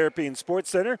Physical Therapy and Sports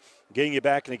Center, getting you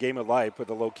back in the game of life with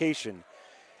a location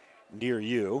near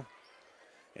you.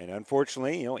 And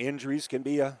unfortunately, injuries can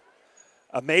be a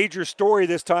a major story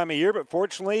this time of year, but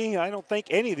fortunately, I don't think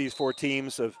any of these 4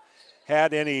 teams have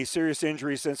had any serious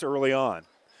injuries since early on.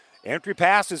 Entry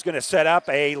pass is going to set up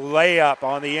a layup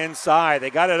on the inside.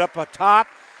 They got it up top.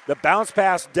 The bounce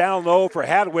pass down low for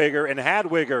Hadwiger, and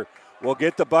Hadwiger will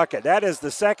get the bucket. That is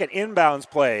the second inbounds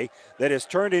play that has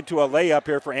turned into a layup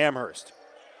here for Amherst.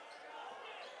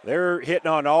 They're hitting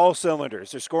on all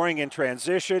cylinders. They're scoring in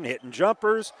transition, hitting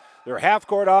jumpers, their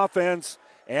half-court offense,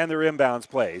 and their inbounds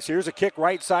plays. Here's a kick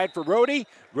right side for Rhodey.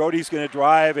 Rhodey's going to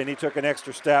drive, and he took an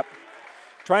extra step.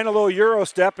 Trying a little Euro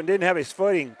step and didn't have his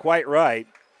footing quite right.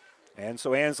 And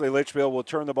so Ansley Litchfield will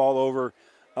turn the ball over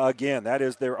again. That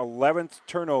is their 11th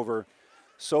turnover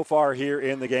so far here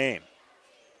in the game.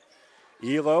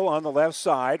 Elo on the left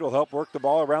side will help work the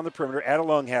ball around the perimeter.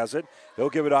 Adelung has it. He'll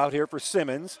give it out here for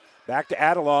Simmons. Back to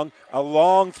Adelung. A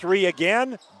long 3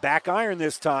 again. Back iron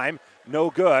this time. No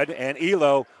good. And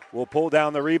Elo will pull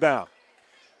down the rebound.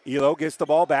 Elo gets the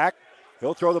ball back.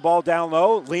 He'll throw the ball down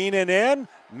low. Leaning in.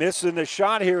 Missing the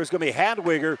shot here is going to be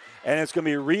Hadwiger. And it's going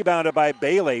to be rebounded by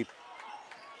Bailey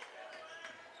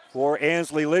for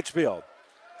Ansley Litchfield.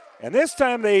 And this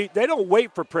time they don't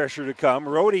wait for pressure to come.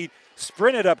 Rhodey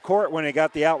sprinted up court when he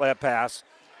got the outlet pass.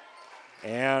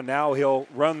 And now he'll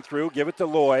run through, give it to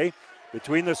Loy.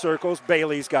 Between the circles,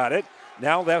 Bailey's got it.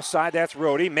 Now left side, that's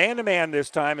Rhodey. Man-to-man this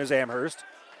time is Amherst.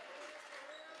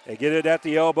 They get it at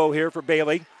the elbow here for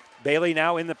Bailey. Bailey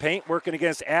now in the paint, working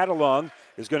against Adelung.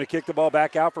 Is going to kick the ball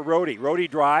back out for Rhodey. Rhodey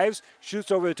drives,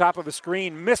 shoots over the top of a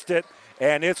screen, missed it,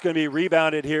 and it's going to be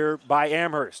rebounded here by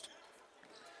Amherst.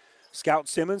 Scout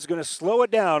Simmons going to slow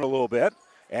it down a little bit.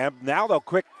 And now they'll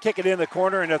quick kick it in the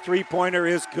corner, and a three-pointer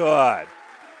is good.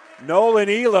 Nolan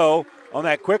Elo on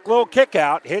that quick little kick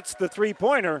out hits the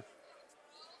three-pointer.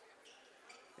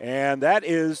 And that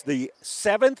is the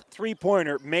 7th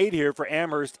three-pointer made here for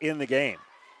Amherst in the game.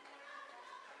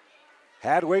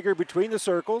 Hadwiger between the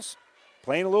circles,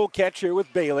 playing a little catch here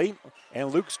with Bailey.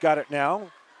 And Luke's got it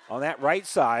now on that right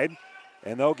side.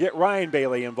 And they'll get Ryan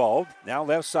Bailey involved. Now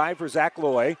left side for Zach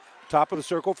Loy. Top of the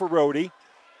circle for Rhodey.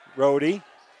 Rhodey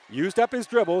used up his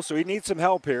dribble, so he needs some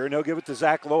help here. And he'll give it to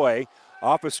Zach Loy.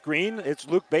 Off a screen, it's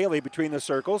Luke Bailey between the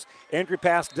circles. Entry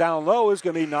pass down low is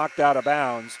going to be knocked out of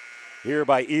bounds here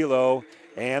by Elo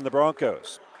and the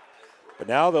Broncos. But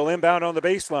now they'll inbound on the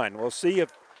baseline. We'll see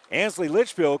if Ansley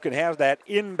Litchfield can have that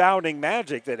inbounding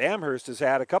magic that Amherst has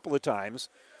had a couple of times,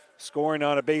 scoring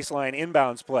on a baseline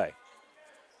inbounds play.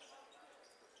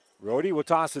 Rhodey will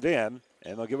toss it in,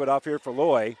 and they'll give it off here for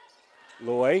Loy.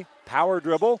 Loy, power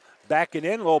dribble, backing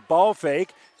in, little ball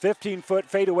fake. 15-foot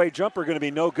fadeaway jumper going to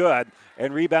be no good,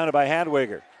 and rebounded by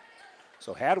Hadwiger.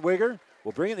 So Hadwiger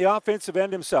will bring in the offensive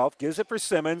end himself, gives it for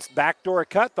Simmons. Backdoor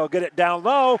cut, they'll get it down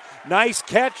low. Nice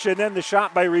catch, and then the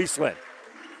shot by Riesland.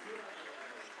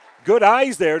 Good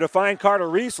eyes there to find Carter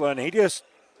Riesland. He just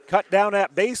cut down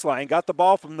that baseline, got the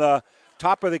ball from the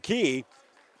top of the key,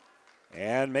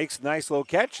 and makes a nice little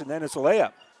catch, and then it's a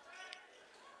layup.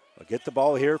 We'll get the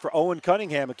ball here for Owen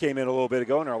Cunningham, who came in a little bit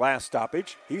ago in our last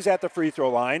stoppage. He's at the free throw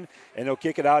line, and he'll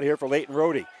kick it out here for Leighton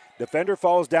Rhodey. Defender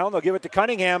falls down. They'll give it to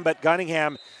Cunningham, but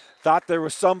Cunningham thought there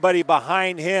was somebody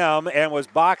behind him and was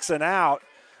boxing out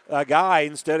a guy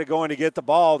instead of going to get the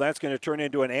ball. That's going to turn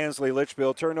into an Ansley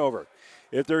Litchfield turnover.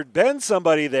 If there'd been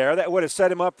somebody there, that would have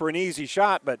set him up for an easy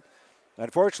shot, but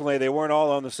unfortunately they weren't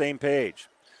all on the same page.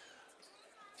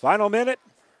 Final minute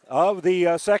of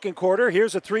the second quarter.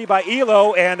 Here's a three by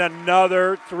Elo, and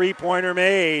another three-pointer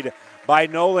made by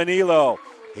Nolan Elo.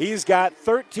 He's got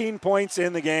 13 points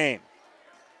in the game.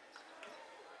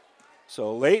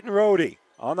 So Leighton Rhodey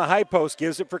on the high post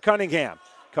gives it for Cunningham.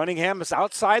 Cunningham is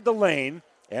outside the lane,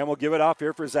 and we'll give it off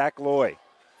here for Zach Loy.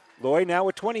 Loy now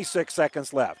with 26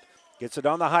 seconds left. Gets it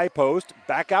on the high post,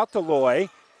 back out to Loy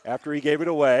after he gave it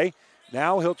away.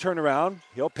 Now he'll turn around,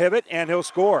 he'll pivot, and he'll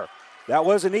score. That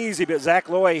wasn't easy, but Zach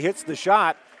Loy hits the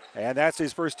shot, and that's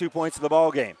his first 2 points of the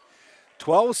ball game.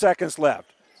 12 seconds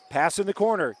left. Pass in the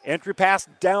corner. Entry pass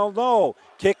down low.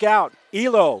 Kick out.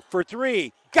 Elo for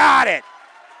three. Got it!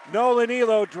 Nolan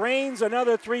Elo drains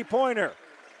another three-pointer.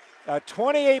 A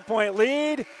 28-point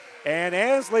lead, and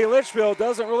Ansley Litchfield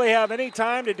doesn't really have any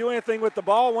time to do anything with the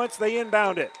ball once they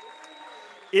inbound it.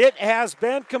 It has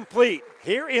been complete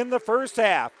here in the first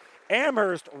half.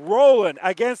 Amherst rolling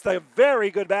against a very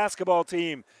good basketball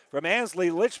team from Ansley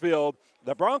Litchfield.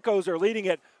 The Broncos are leading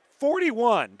it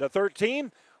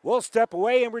 41-13. We'll step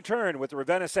away and return with the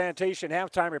Ravenna Sanitation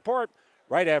halftime report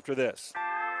right after this.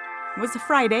 It was a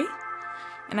Friday,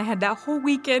 and I had that whole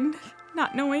weekend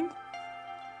not knowing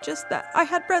just that I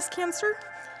had breast cancer.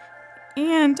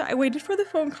 And I waited for the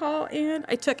phone call, and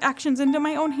I took actions into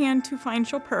my own hand to find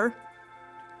Chopin.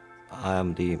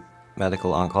 I'm the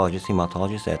medical oncologist,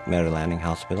 hematologist at Mary Lanning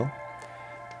Hospital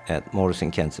at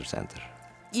Morrison Cancer Center.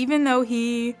 Even though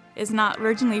he is not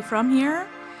originally from here,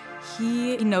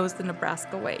 he knows the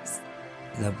Nebraska ways.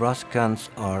 Nebraskans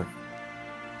are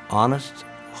honest,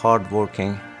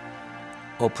 hardworking,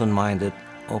 open-minded,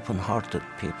 open-hearted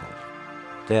people.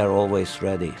 They are always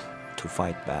ready to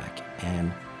fight back,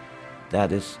 and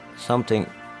that is something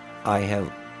I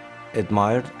have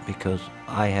admired because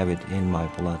I have it in my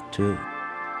blood too.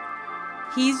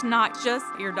 He's not just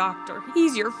your doctor.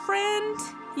 He's your friend.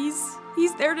 He's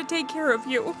there to take care of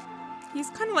you. He's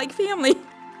kind of like family.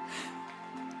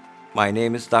 My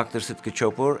name is Dr. Sıtkı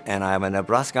Çopur, and I am a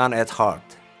Nebraskan at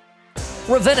heart.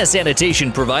 Ravenna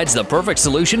Sanitation provides the perfect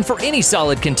solution for any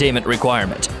solid containment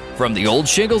requirement. From the old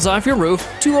shingles off your roof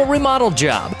to a remodel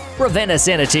job, Ravenna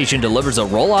Sanitation delivers a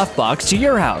roll-off box to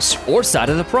your house or side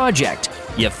of the project.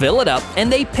 You fill it up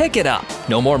and they pick it up.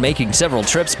 No more making several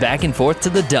trips back and forth to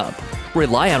the dump.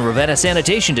 Rely on Ravenna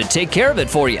Sanitation to take care of it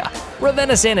for you.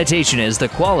 Ravenna Sanitation is the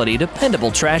quality,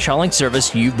 dependable trash hauling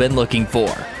service you've been looking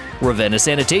for. Ravenna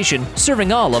Sanitation,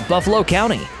 serving all of Buffalo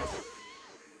County.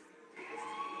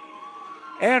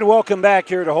 And welcome back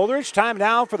here to Holdridge. Time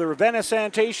now for the Ravenna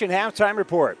Sanitation Halftime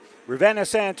Report. Ravenna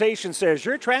Sanitation says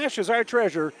your trash is our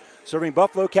treasure, serving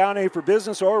Buffalo County for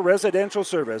business or residential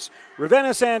service.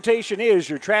 Ravenna Sanitation is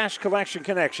your trash collection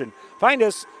connection. Find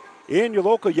us in your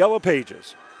local Yellow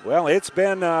Pages. Well, it's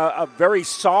been a very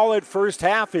solid first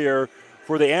half here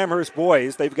for the Amherst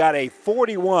boys. They've got a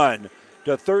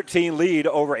 41-13 lead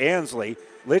over Ansley,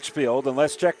 Litchfield. And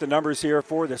let's check the numbers here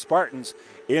for the Spartans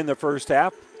in the first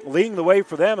half. Leading the way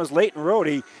for them is Leighton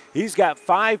Rohde. He's got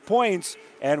 5 points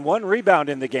and 1 rebound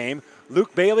in the game.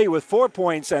 Luke Bailey with 4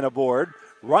 points and a board.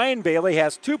 Ryan Bailey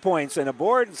has 2 points and a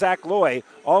board. Zach Loy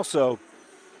also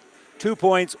 2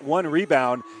 points, 1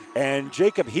 rebound. And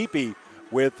Jacob Heapy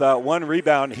with 1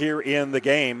 rebound here in the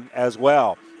game as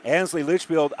well. Ansley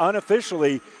Litchfield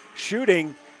unofficially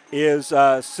shooting is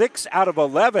 6 out of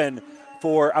 11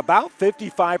 for about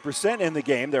 55% in the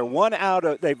game. They're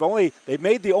they've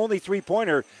made the only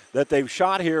 3-pointer that they've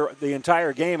shot here the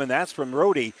entire game, and that's from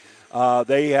Rohde.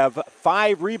 They have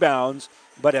 5 rebounds,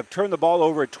 but have turned the ball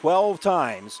over 12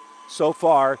 times so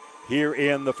far here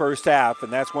in the first half,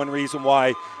 and that's one reason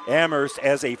why Amherst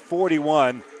has a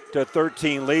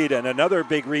 41-13 lead. And another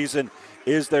big reason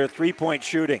is their 3-point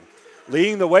shooting.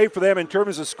 Leading the way for them in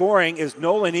terms of scoring is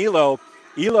Nolan Elo.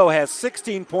 Elo has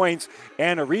 16 points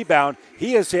and a rebound.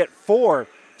 He has hit 4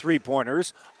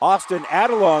 3-pointers. Austin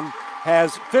Adelung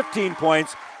has 15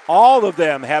 points. All of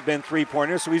them have been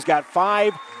 3-pointers, so he's got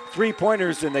 5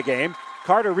 3-pointers in the game.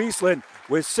 Carter Riesland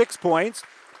with 6 points.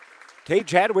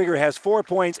 Tage Hadwiger has 4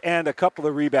 points and a couple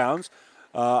of rebounds.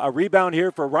 A rebound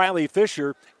here for Riley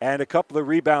Fisher and a couple of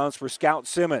rebounds for Scout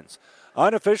Simmons.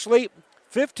 Unofficially,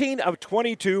 15 of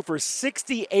 22 for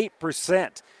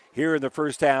 68% here in the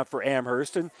first half for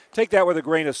Amherst. And take that with a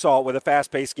grain of salt. With a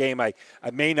fast-paced game, I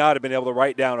may not have been able to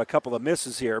write down a couple of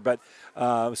misses here, but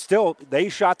still, they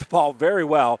shot the ball very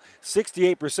well.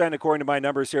 68% according to my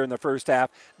numbers here in the first half.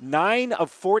 9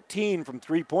 of 14 from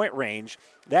three-point range.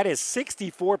 That is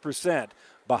 64%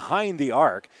 behind the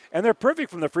arc. And they're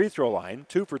perfect from the free throw line,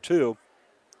 2 for 2.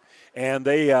 And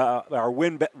they are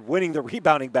winning the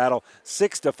rebounding battle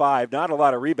 6-5. Not a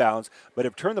lot of rebounds, but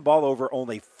have turned the ball over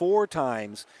only 4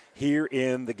 times here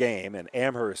in the game. And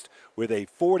Amherst with a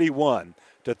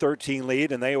 41-13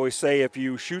 lead. And they always say if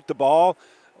you shoot the ball,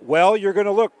 well, you're going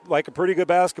to look like a pretty good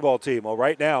basketball team. Well,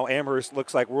 right now, Amherst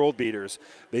looks like world beaters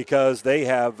because they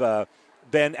have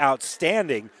been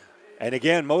outstanding. And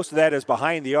again, most of that is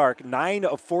behind the arc. 9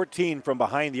 of 14 from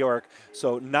behind the arc.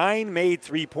 So 9 made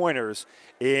 3-pointers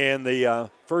in the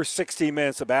first 16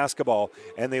 minutes of basketball.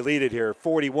 And they lead it here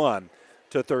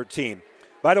 41-13.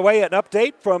 By the way, an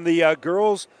update from the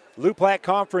girls Loup Platte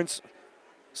Conference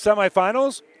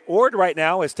semifinals. Ord right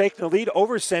now has taken the lead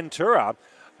over Centura.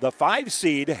 The 5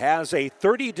 seed has a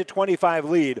 30-25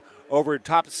 lead over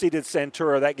top-seeded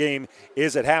Centura. That game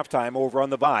is at halftime over on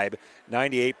the Vibe,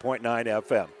 98.9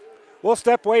 FM. We'll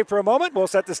step away for a moment. We'll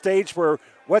set the stage for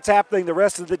what's happening the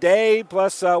rest of the day,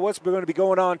 plus what's going to be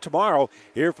going on tomorrow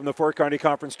here from the Fort Kearney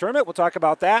Conference Tournament. We'll talk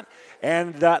about that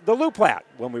and the Loup Platte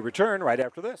when we return right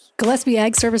after this. Gillespie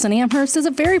Ag Service in Amherst is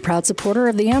a very proud supporter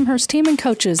of the Amherst team and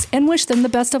coaches and wish them the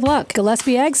best of luck.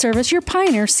 Gillespie Ag Service, your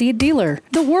Pioneer seed dealer.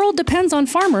 The world depends on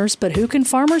farmers, but who can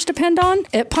farmers depend on?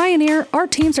 At Pioneer, our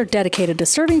teams are dedicated to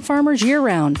serving farmers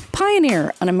year-round.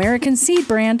 Pioneer, an American seed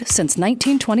brand since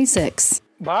 1926.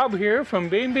 Bob here from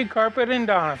B&B Carpet in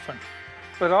Doniphan.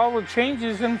 With all the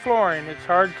changes in flooring, it's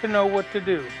hard to know what to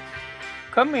do.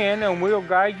 Come in and we'll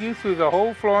guide you through the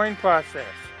whole flooring process.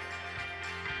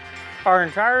 Our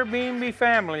entire B&B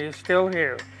family is still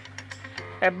here.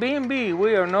 At B&B,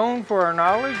 we are known for our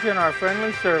knowledge and our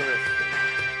friendly service.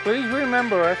 Please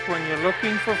remember us when you're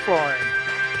looking for flooring.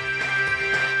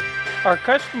 Our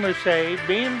customers say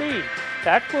B&B.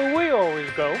 That's where we always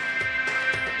go.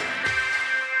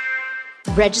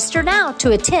 Register now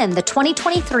to attend the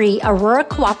 2023 Aurora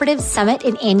Cooperative Summit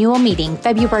and Annual Meeting,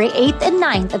 February 8th and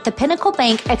 9th at the Pinnacle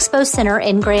Bank Expo Center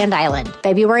in Grand Island.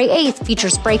 February 8th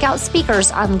features breakout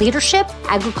speakers on leadership,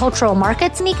 agricultural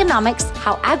markets and economics,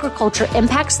 how agriculture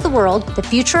impacts the world, the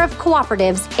future of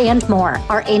cooperatives, and more.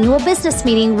 Our annual business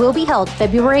meeting will be held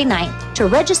February 9th. To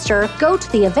register, go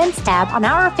to the Events tab on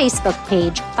our Facebook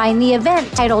page, find the event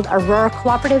titled Aurora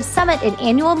Cooperative Summit and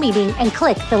Annual Meeting, and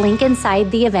click the link inside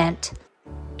the event.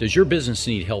 Does your business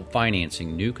need help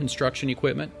financing new construction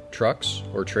equipment, trucks,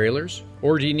 or trailers?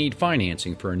 Or do you need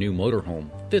financing for a new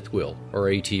motorhome, fifth wheel, or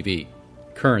ATV?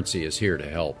 Currency is here to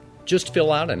help. Just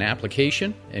fill out an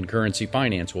application and Currency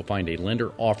Finance will find a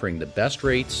lender offering the best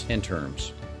rates and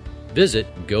terms. Visit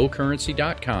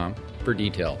gocurrency.com for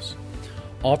details.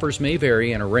 Offers may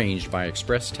vary and arranged by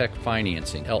Express Tech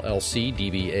Financing, LLC,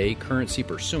 DBA, currency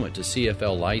pursuant to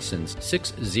CFL license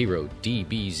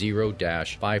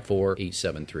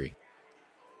 60DB0-54873.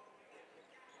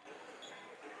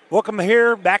 Welcome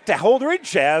here back to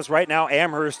Holdridge, as right now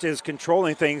Amherst is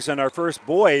controlling things in our first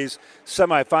boys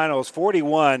semifinals,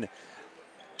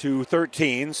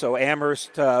 41-13. So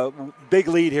Amherst, big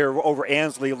lead here over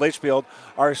Ansley, Litchfield.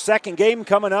 Our second game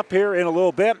coming up here in a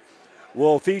little bit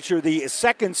will feature the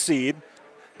second seed.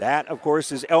 That, of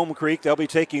course, is Elm Creek. They'll be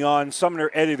taking on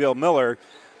Sumner Eddyville Miller.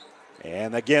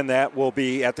 And again, that will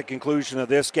be at the conclusion of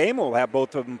this game. We'll have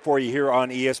both of them for you here on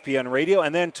ESPN Radio.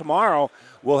 And then tomorrow,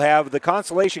 we'll have the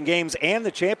consolation games and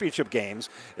the championship games.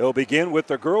 It'll begin with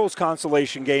the girls'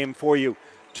 consolation game for you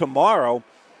tomorrow,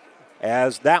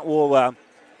 as that will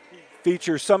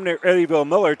feature Sumner Eddyville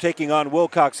Miller taking on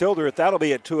Wilcox Hildreth. That'll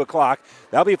be at 2 o'clock.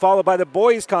 That'll be followed by the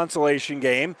boys' consolation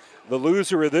game. The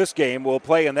loser of this game will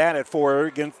play in that at 4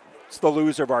 against the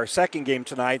loser of our second game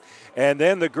tonight. And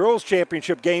then the girls'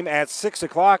 championship game at 6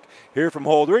 o'clock here from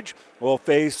Holdridge will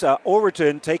face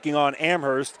Overton taking on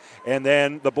Amherst. And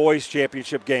then the boys'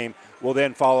 championship game will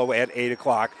then follow at 8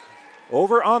 o'clock.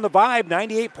 Over on the Vibe,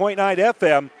 98.9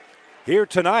 FM. Here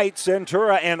tonight,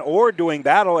 Centura and Ord doing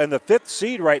battle, and the fifth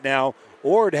seed right now,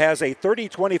 Ord has a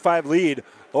 30-25 lead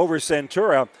over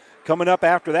Centura. Coming up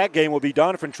after that game will be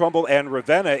Doniphan Trumbull and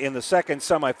Ravenna in the second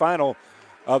semifinal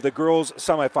of the girls'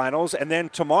 semifinals. And then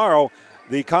tomorrow,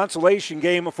 the consolation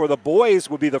game for the boys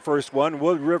will be the first one.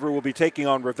 Wood River will be taking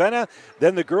on Ravenna.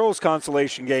 Then the girls'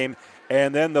 consolation game.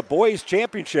 And then the boys'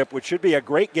 championship, which should be a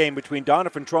great game between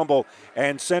Doniphan Trumbull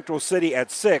and Central City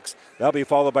at 6. That'll be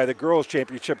followed by the girls'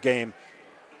 championship game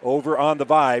over on the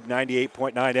Vibe,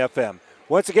 98.9 FM.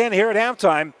 Once again, here at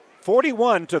halftime,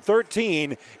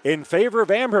 41-13 in favor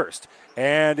of Amherst.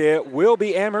 And it will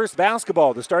be Amherst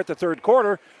basketball to start the third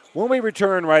quarter when we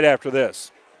return right after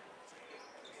this.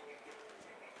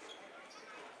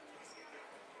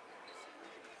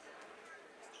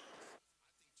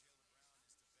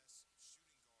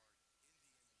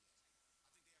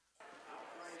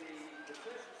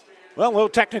 Well, a little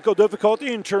technical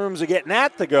difficulty in terms of getting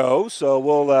that to go, so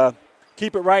we'll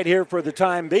keep it right here for the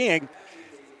time being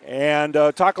and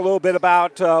talk a little bit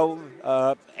about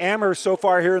Amherst so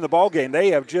far here in the ballgame.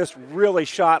 They have just really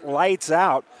shot lights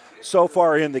out so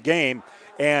far in the game.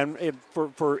 And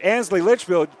for Ansley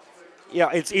Litchfield, yeah,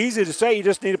 it's easy to say you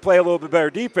just need to play a little bit better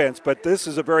defense, but this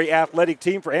is a very athletic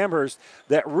team for Amherst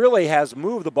that really has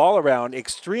moved the ball around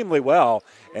extremely well.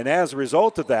 And as a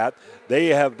result of that, they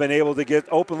have been able to get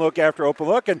open look after open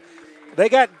look. And they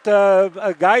got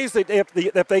guys that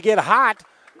if they get hot,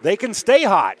 they can stay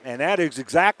hot. And that is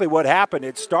exactly what happened.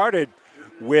 It started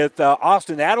with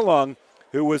Austin Adelung,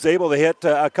 who was able to hit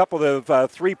a couple of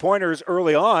three-pointers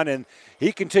early on, and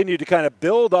he continued to kind of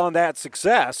build on that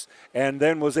success and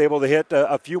then was able to hit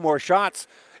a few more shots.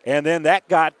 And then that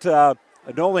got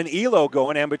Nolan Elo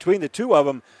going, and between the two of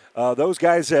them, those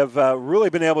guys have really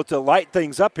been able to light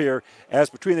things up here, as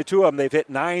between the two of them, they've hit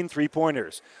 9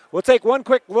 3-pointers. We'll take one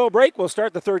quick little break. We'll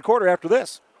start the third quarter after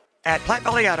this. At Platte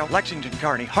Valley Auto, Lexington,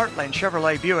 Kearney, Heartland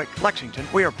Chevrolet Buick, Lexington,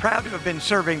 we are proud to have been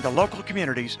serving the local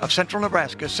communities of central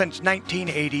Nebraska since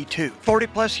 1982.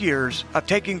 40-plus years of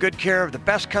taking good care of the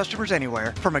best customers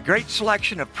anywhere, from a great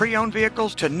selection of pre-owned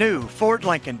vehicles to new Ford,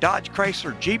 Lincoln, Dodge,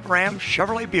 Chrysler, Jeep, Ram,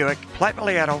 Chevrolet Buick. Platte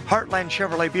Valley Auto, Heartland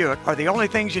Chevrolet Buick are the only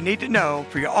things you need to know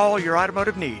for all your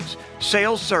automotive needs.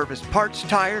 Sales, service, parts,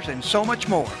 tires, and so much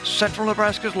more. Central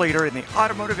Nebraska's leader in the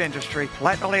automotive industry,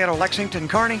 Platte Valley Auto, Lexington,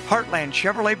 Kearney, Heartland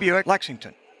Chevrolet Buick,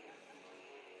 Lexington.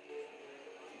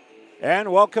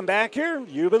 And welcome back here.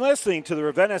 You've been listening to the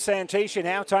Ravenna Sanitation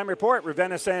Halftime Report.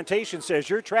 Ravenna Sanitation says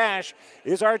your trash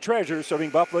is our treasure, serving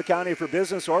Buffalo County for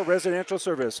business or residential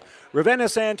service. Ravenna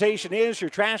Sanitation is your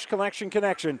trash collection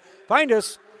connection. Find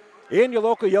us in your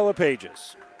local Yellow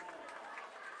Pages.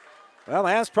 Well,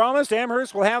 as promised,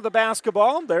 Amherst will have the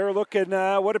basketball. They're looking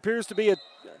what appears to be a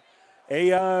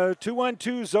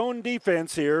 2-1-2 zone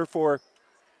defense here for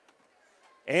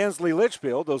Ansley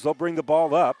Litchfield. They'll bring the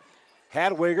ball up.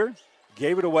 Hadwiger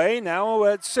gave it away. Now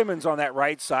it's Simmons on that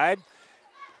right side.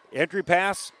 Entry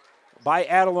pass by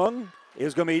Adelung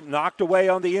is going to be knocked away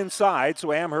on the inside,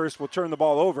 so Amherst will turn the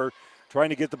ball over, trying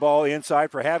to get the ball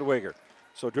inside for Hadwiger.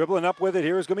 So dribbling up with it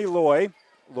here is going to be Loy.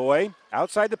 Loy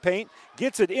outside the paint,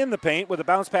 gets it in the paint with a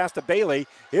bounce pass to Bailey.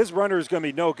 His runner is going to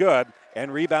be no good,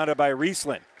 and rebounded by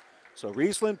Riesland. So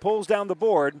Riesland pulls down the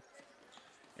board,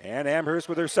 and Amherst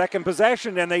with their second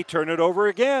possession, and they turn it over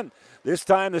again. This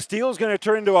time the steal is going to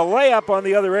turn into a layup on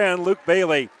the other end. Luke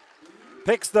Bailey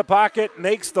picks the pocket,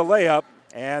 makes the layup,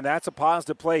 and that's a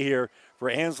positive play here for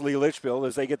Ansley Litchfield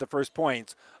as they get the first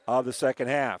points of the second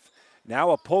half.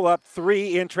 Now a pull-up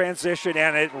three in transition,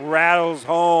 and it rattles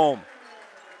home.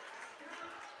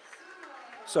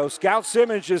 So Scout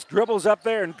Simmons just dribbles up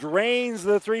there and drains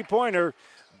the three-pointer.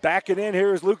 Backing in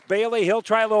here is Luke Bailey. He'll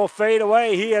try a little fade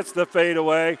away. He hits the fade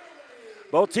away.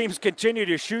 Both teams continue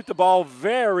to shoot the ball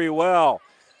very well.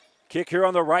 Kick here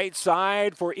on the right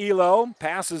side for Elo.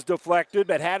 Pass is deflected,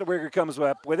 but Hadwiger comes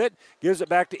up with it. Gives it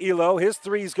back to Elo. His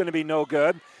three is going to be no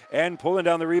good. And pulling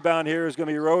down the rebound here is going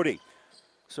to be Rohde.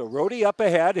 So Rohde up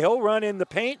ahead. He'll run in the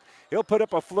paint. He'll put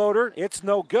up a floater. It's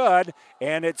no good,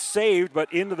 and it's saved,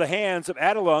 but into the hands of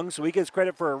Adelung, so he gets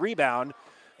credit for a rebound.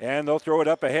 And they'll throw it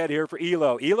up ahead here for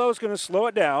Elo. Elo's going to slow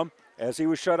it down as he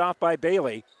was shut off by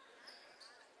Bailey.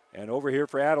 And over here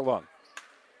for Adelung.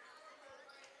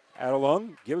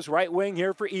 Adelung gives right wing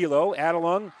here for Elo.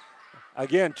 Adelung,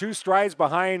 again, 2 strides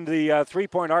behind the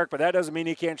three-point arc, but that doesn't mean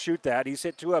he can't shoot that. He's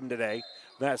hit 2 of them today in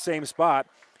that same spot.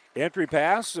 Entry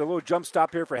pass, a little jump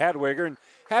stop here for Hadwiger, and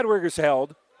Hadwiger's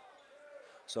held.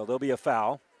 So there'll be a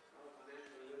foul.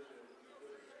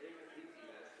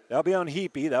 That'll be on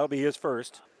Heapy. That'll be his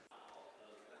first.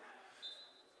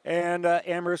 And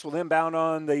Amherst will inbound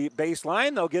on the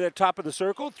baseline. They'll get it top of the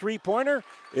circle. Three-pointer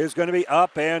is going to be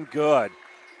up and good.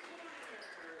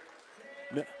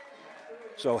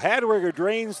 So Hadwiger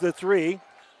drains the three.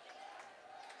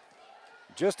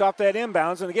 Just off that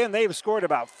inbounds. And again, they've scored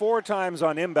about 4 times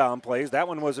on inbound plays. That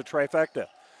one was a trifecta.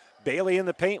 Bailey in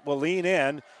the paint will lean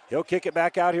in. He'll kick it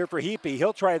back out here for Heapy.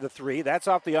 He'll try the three. That's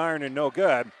off the iron and no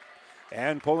good.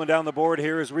 And pulling down the board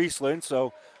here is Riesland.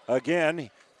 So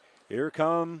again, here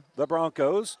come the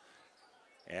Broncos.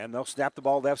 And they'll snap the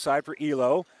ball left side for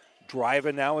Elo.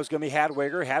 Driving now is going to be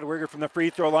Hadwiger. Hadwiger from the free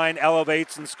throw line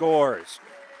elevates and scores.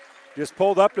 Just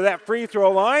pulled up to that free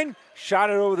throw line. Shot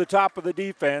it over the top of the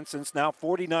defense. And it's now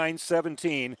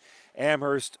 49-17.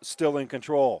 Amherst still in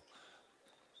control.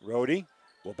 Rohde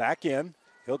will back in.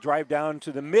 He'll drive down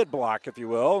to the mid block, if you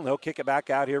will, and he'll kick it back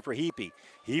out here for Heapy.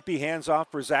 Heapy hands off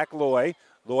for Zach Loy.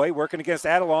 Loy working against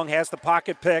Adelung, has the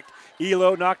pocket picked.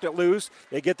 Elo knocked it loose.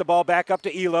 They get the ball back up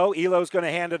to Elo. Elo's going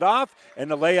to hand it off, and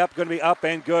the layup going to be up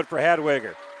and good for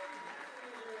Hadwiger.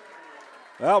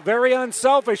 Well, very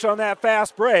unselfish on that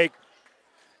fast break,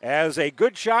 as a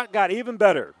good shot got even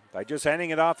better by just handing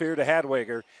it off here to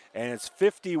Hadwiger, and it's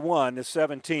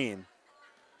 51-17.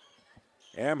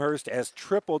 Amherst has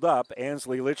tripled up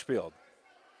Ansley Litchfield.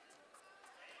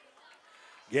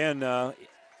 Again, the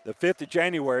 5th of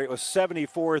January, it was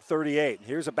 74-38.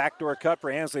 Here's a backdoor cut for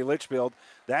Ansley Litchfield.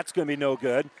 That's going to be no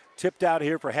good. Tipped out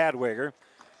here for Hadwiger.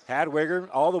 Hadwiger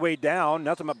all the way down.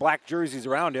 Nothing but black jerseys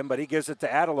around him, but he gives it to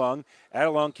Adelung.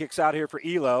 Adelung kicks out here for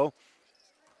Elo.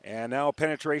 And now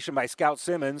penetration by Scout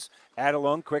Simmons.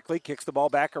 Adelung quickly kicks the ball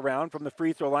back around from the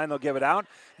free throw line. They'll give it out.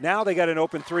 Now they got an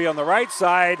open three on the right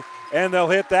side, and they'll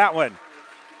hit that one.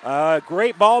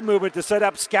 Great ball movement to set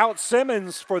up Scout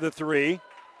Simmons for the three.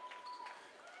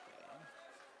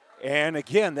 And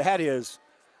again, that is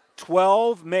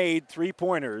 12 made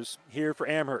three-pointers here for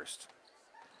Amherst.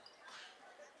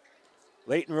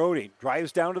 Leighton Rohde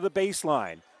drives down to the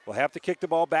baseline. We'll have to kick the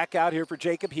ball back out here for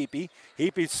Jacob Heapy.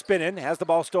 Heapy's spinning, has the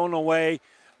ball stolen away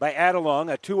by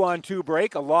Adelung. A 2-on-2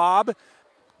 break, a lob.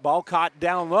 Ball caught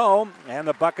down low, and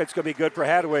the bucket's going to be good for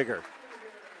Hadwiger.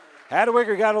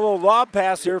 Hadwiger got a little lob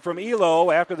pass here from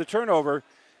Elo after the turnover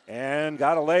and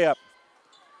got a layup.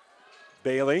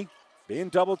 Bailey, being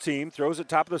double-teamed, throws it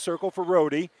top of the circle for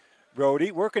Rohde.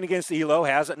 Rohde working against Elo,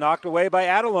 has it knocked away by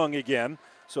Adelung again.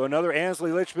 So another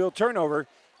Ansley Litchfield turnover.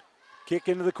 Kick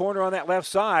into the corner on that left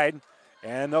side,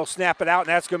 and they'll snap it out, and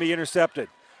that's going to be intercepted.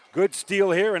 Good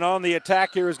steal here, and on the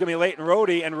attack here is going to be Leighton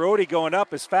Rohde, and Rohde going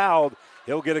up is fouled.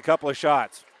 He'll get a couple of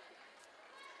shots.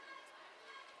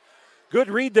 Good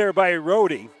read there by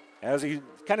Rohde as he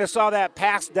kind of saw that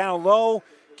pass down low,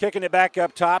 kicking it back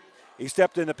up top. He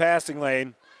stepped in the passing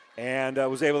lane and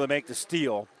was able to make the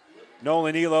steal.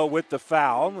 Nolan Elo with the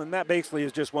foul, and that basically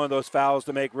is just one of those fouls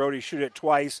to make Rohde shoot it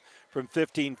twice from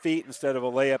 15 feet instead of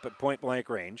a layup at point-blank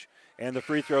range. And the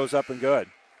free throw's up and good.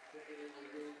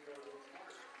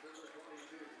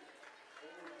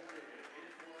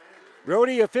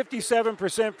 Rohde, a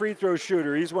 57% free throw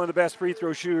shooter. He's one of the best free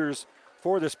throw shooters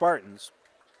for the Spartans.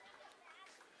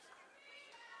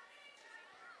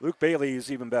 Luke Bailey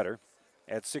is even better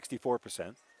at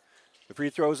 64%. The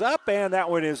free throw's up, and that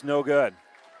one is no good.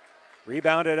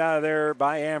 Rebounded out of there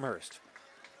by Amherst.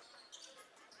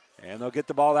 And they'll get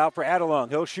the ball out for Adelung.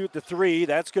 He'll shoot the three.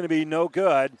 That's going to be no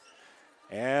good.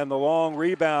 And the long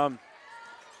rebound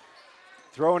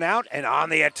thrown out, and on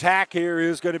the attack here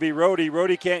is going to be Rohde.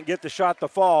 Rohde can't get the shot to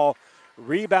fall.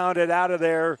 Rebounded out of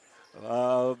there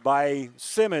by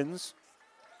Simmons.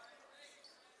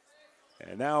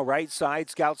 And now right side,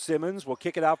 Scout Simmons will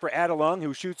kick it out for Adelung,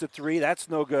 who shoots a three. That's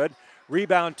no good.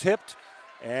 Rebound tipped,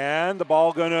 and the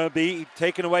ball going to be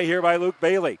taken away here by Luke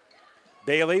Bailey.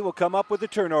 Bailey will come up with the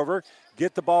turnover,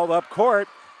 get the ball up court,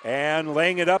 and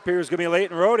laying it up here is going to be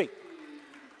Leighton Rohde.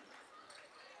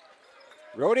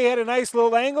 Rohde had a nice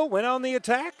little angle, went on the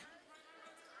attack.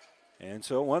 And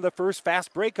so one of the first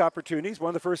fast break opportunities, one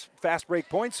of the first fast break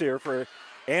points here for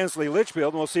Ansley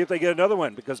Litchfield. And we'll see if they get another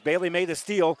one because Bailey made the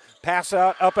steal, pass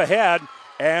out up ahead,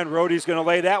 and Rohde's going to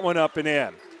lay that one up and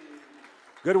in.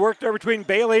 Good work there between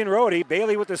Bailey and Rohde.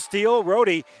 Bailey with the steal.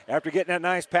 Rohde, after getting that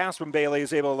nice pass from Bailey,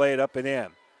 is able to lay it up and in.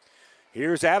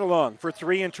 Here's Adelung for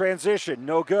three in transition.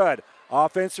 No good.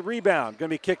 Offensive rebound. Going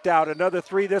to be kicked out. Another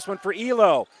three. This one for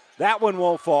Elo. That one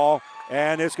won't fall,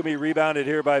 and it's going to be rebounded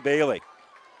here by Bailey.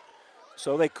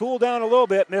 So they cool down a little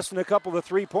bit, missing a couple of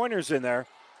three-pointers in there.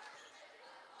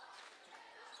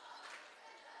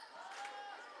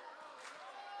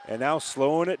 And now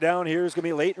slowing it down here is going to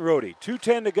be Leighton Rohde.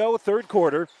 2:10 to go, third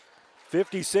quarter.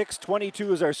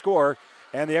 56-22 is our score,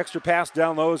 and the extra pass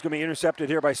down low is going to be intercepted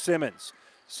here by Simmons.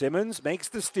 Simmons makes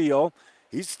the steal.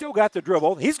 He's still got the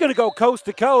dribble. He's going to go coast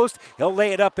to coast. He'll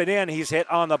lay it up and in. He's hit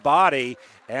on the body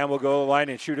and will go to the line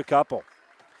and shoot a couple.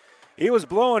 He was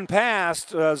blowing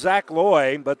past Zach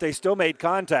Loy, but they still made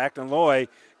contact, and Loy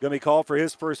going to be called for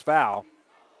his first foul.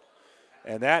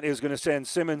 And that is going to send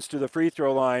Simmons to the free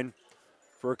throw line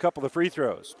for a couple of free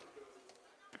throws.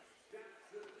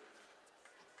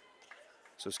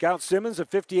 So Scout Simmons, a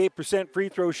 58% free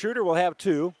throw shooter, will have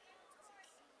two.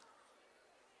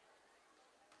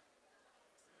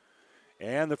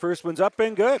 And the first one's up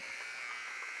and good.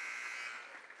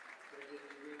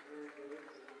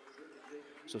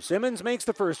 So Simmons makes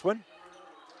the first one.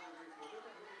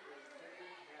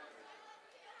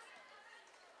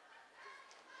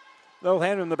 They'll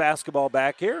hand him the basketball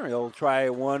back here. He'll try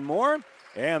one more,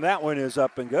 and that one is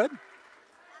up and good.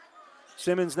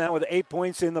 Simmons now with 8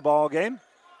 points in the ball game.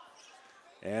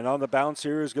 And on the bounce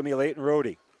here is going to be Leighton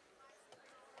Rohde.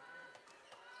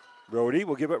 Rohde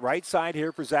will give it right side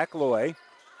here for Zach Loy.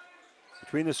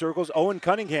 Between the circles, Owen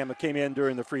Cunningham came in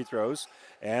during the free throws.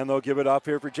 And they'll give it off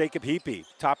here for Jacob Heapy.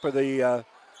 Top of the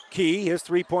key. His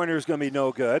three-pointer is going to be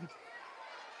no good.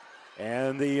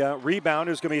 And the rebound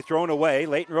is going to be thrown away.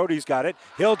 Leighton Rohde's got it.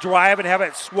 He'll drive and have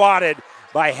it swatted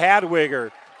by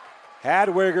Hadwiger.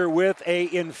 Hadwiger with a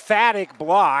emphatic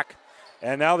block.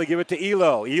 And now they give it to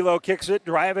Elo. Elo kicks it,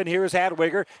 driving. Here's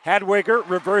Hadwiger. Hadwiger,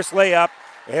 reverse layup.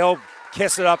 He'll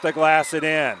kiss it up the glass and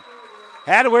in.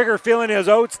 Hadwiger feeling his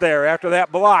oats there after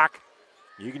that block.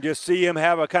 You can just see him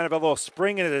have a kind of a little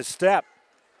spring in his step.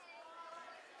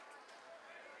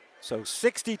 So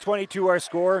 60-22 our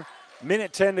score.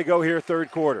 Minute 10 to go here, third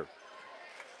quarter.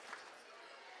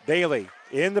 Bailey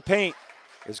in the paint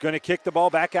is going to kick the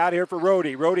ball back out here for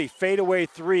Rohde. Rohde fadeaway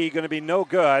three, going to be no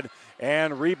good.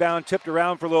 And rebound tipped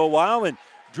around for a little while, and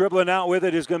dribbling out with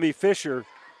it is going to be Fisher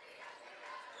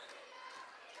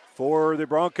for the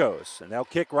Broncos. And they'll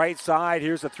kick right side.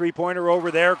 Here's a three-pointer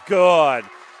over there. Good.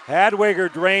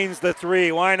 Hadwiger drains the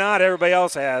three. Why not? Everybody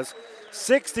else has.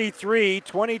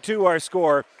 63-22 our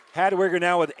score. Hadwiger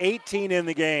now with 18 in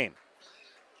the game.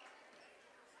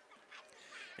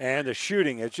 And the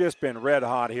shooting has just been red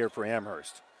hot here for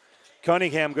Amherst.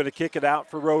 Cunningham going to kick it out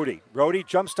for Rohde. Rohde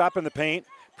jump stop in the paint.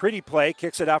 Pretty play.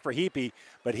 Kicks it out for Heapy.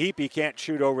 But Heapy can't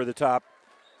shoot over the top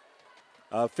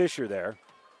of Fisher there.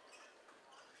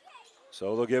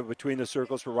 So they'll give it between the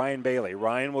circles for Ryan Bailey.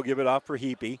 Ryan will give it off for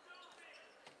Heapy.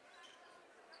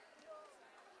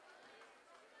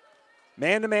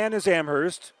 Man-to-man is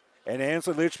Amherst. And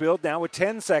Ansley Litchfield now with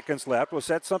 10 seconds left will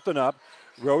set something up.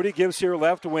 Rhodey gives here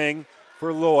left wing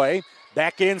for Loy.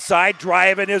 Back inside,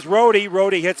 driving is Rhodey.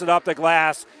 Rhodey hits it off the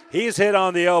glass. He's hit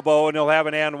on the elbow, and he'll have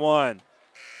an and one.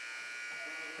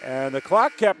 And the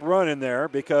clock kept running there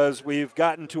because we've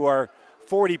gotten to our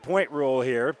 40-point rule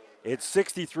here. It's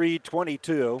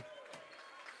 63-22.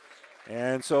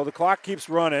 And so the clock keeps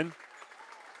running.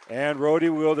 And Rhodey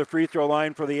will the free throw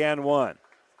line for the and one.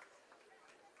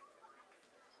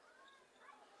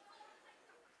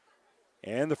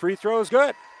 And the free throw is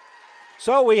good.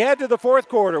 So we head to the fourth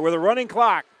quarter with a running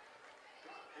clock.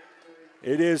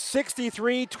 It is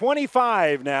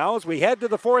 63-25 now as we head to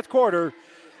the fourth quarter.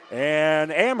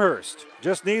 And Amherst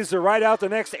just needs to ride out the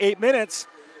next 8 minutes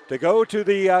to go to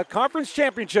the conference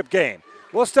championship game.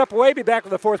 We'll step away, be back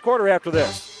with the fourth quarter after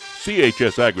this.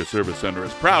 CHS Agri-Service Center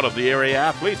is proud of the area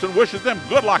athletes and wishes them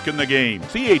good luck in the game.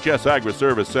 CHS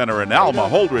Agri-Service Center in Alma,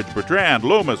 Holdridge, Bertrand,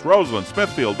 Loomis, Roseland,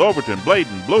 Smithfield, Overton,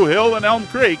 Bladen, Blue Hill, and Elm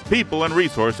Creek. People and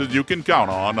resources you can count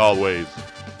on always.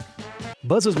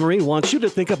 Buzz's Marine wants you to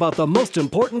think about the most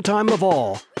important time of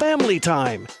all, family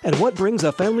time. And what brings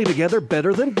a family together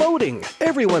better than boating?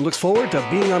 Everyone looks forward to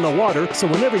being on the water, so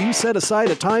whenever you set aside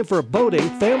a time for boating,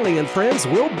 family and friends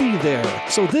will be there.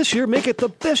 So this year, make it the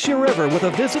best year ever with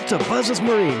a visit to Buzz's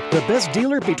Marine, the best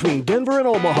dealer between Denver and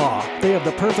Omaha. They have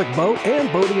the perfect boat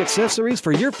and boating accessories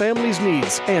for your family's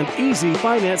needs and easy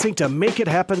financing to make it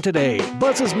happen today.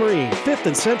 Buzz's Marine, 5th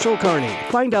and Central Kearney.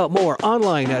 Find out more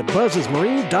online at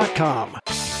buzzesmarine.com.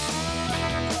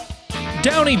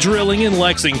 Downey Drilling in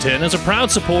Lexington is a proud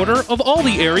supporter of all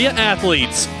the area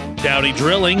athletes. Downey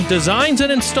Drilling designs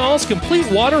and installs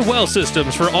complete water well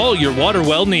systems for all your water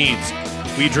well needs.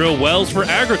 We drill wells for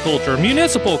agriculture,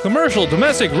 municipal, commercial,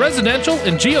 domestic, residential,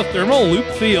 and geothermal loop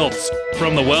fields.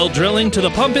 From the well drilling to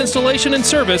the pump installation and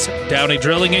service, Downey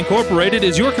Drilling Incorporated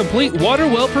is your complete water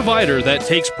well provider that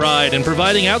takes pride in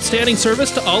providing outstanding service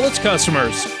to all its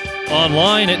customers.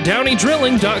 Online at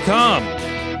downeydrilling.com.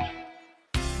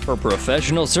 For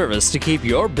professional service to keep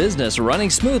your business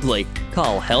running smoothly,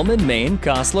 call Hellman, Maine,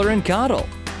 Kostler & Cottle.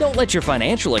 Don't let your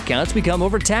financial accounts become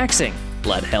overtaxing.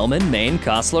 Let Hellman, Maine,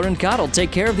 Kostler & Cottle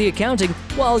take care of the accounting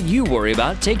while you worry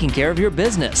about taking care of your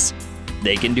business.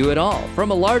 They can do it all, from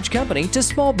a large company to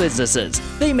small businesses.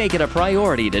 They make it a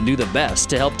priority to do the best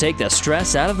to help take the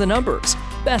stress out of the numbers.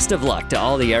 Best of luck to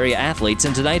all the area athletes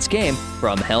in tonight's game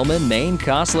from Hellman, Maine,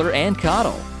 Kostler &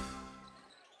 Cottle.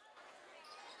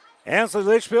 Ansley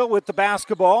Litchfield with the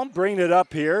basketball, bringing it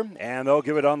up here, and they'll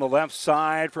give it on the left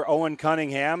side for Owen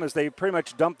Cunningham as they pretty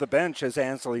much dump the bench as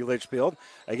Ansley Litchfield.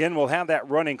 Again, we'll have that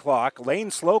running clock. Lane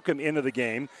Slocum into the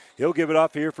game. He'll give it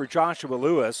off here for Joshua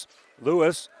Lewis.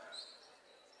 Lewis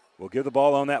will give the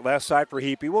ball on that left side for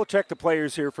Heapy. We'll check the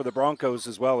players here for the Broncos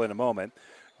as well in a moment.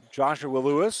 Joshua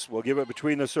Lewis will give it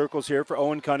between the circles here for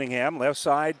Owen Cunningham. Left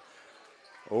side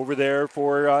over there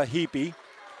for Heapy.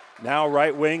 Now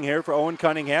right wing here for Owen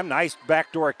Cunningham. Nice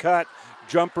backdoor cut.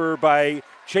 Jumper by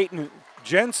Chayton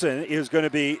Jensen is going to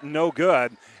be no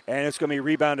good, and it's going to be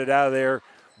rebounded out of there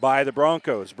by the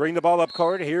Broncos. Bring the ball up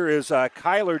court. Here is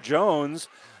Kyler Jones.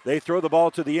 They throw the ball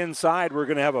to the inside. We're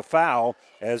going to have a foul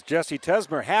as Jesse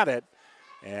Tesmer had it,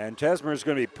 and Tesmer is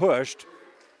going to be pushed.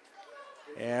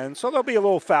 And so there'll be a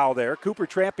little foul there. Cooper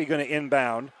Trampy going to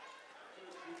inbound.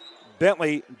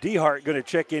 Bentley Dehart going to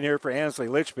check in here for Ansley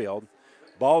Litchfield.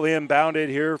 Ball inbounded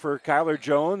here for Kyler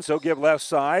Jones. He'll give left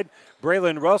side.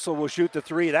 Braylon Russell will shoot the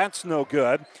three. That's no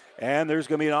good. And there's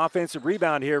going to be an offensive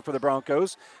rebound here for the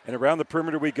Broncos. And around the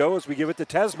perimeter we go as we give it to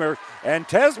Tesmer. And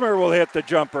Tesmer will hit the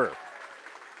jumper.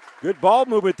 Good ball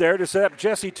movement there to set up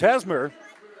Jesse Tesmer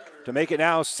to make it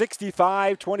now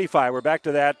 65-25. We're back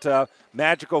to that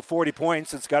magical 40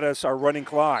 points. It's got us our running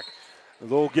clock. A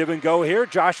little give and go here.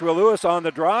 Joshua Lewis on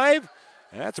the drive.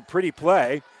 And that's a pretty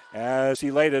play as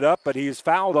he laid it up, but he's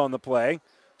fouled on the play.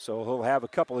 So he'll have a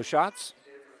couple of shots.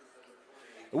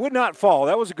 It would not fall.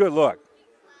 That was a good look.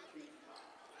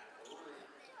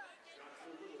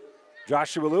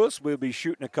 Joshua Lewis will be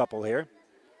shooting a couple here.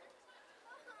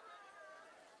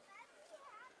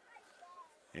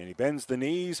 And he bends the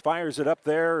knees, fires it up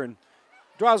there, and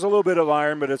draws a little bit of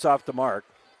iron, but it's off the mark.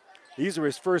 These are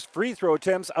his first free throw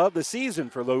attempts of the season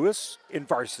for Lewis, in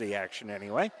varsity action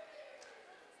anyway.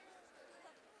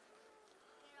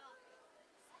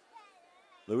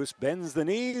 Lewis bends the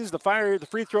knees, the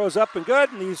free throw is up and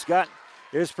good, and he's got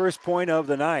his first point of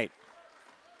the night.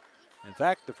 In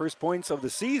fact, the first points of the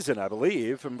season, I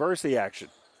believe, from varsity action.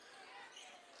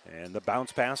 And the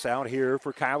bounce pass out here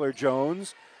for Kyler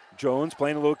Jones. Jones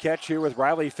playing a little catch here with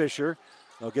Riley Fisher.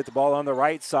 They'll get the ball on the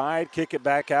right side, kick it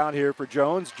back out here for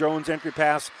Jones. Jones' entry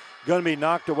pass going to be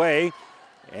knocked away.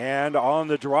 And on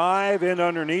the drive in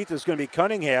underneath is going to be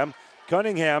Cunningham.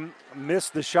 Cunningham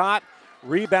missed the shot.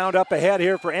 Rebound up ahead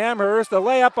here for Amherst. The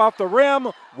layup off the rim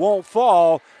won't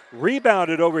fall.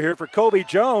 Rebounded over here for Kobe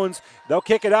Jones. They'll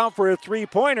kick it out for a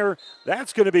three-pointer.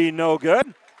 That's going to be no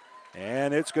good.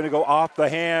 And it's going to go off the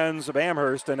hands of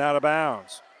Amherst and out of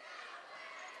bounds.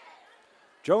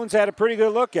 Jones had a pretty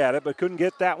good look at it, but couldn't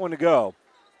get that one to go.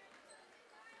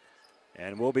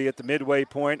 And we'll be at the midway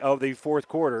point of the fourth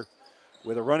quarter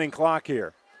with a running clock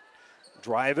here.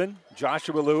 Driving,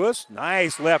 Joshua Lewis.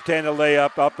 Nice left-handed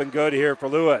layup, up and good here for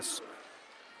Lewis.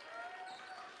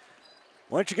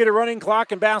 Once you get a running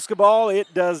clock in basketball,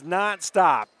 it does not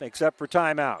stop except for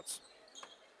timeouts.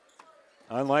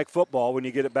 Unlike football when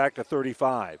you get it back to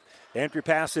 35. Entry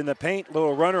pass in the paint,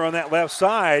 little runner on that left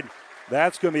side.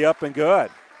 That's going to be up and good.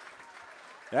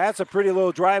 That's a pretty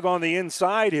little drive on the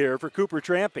inside here for Cooper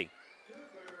Trampy.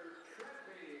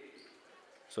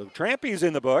 So Trampy's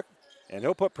in the book, and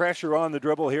he'll put pressure on the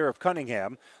dribble here of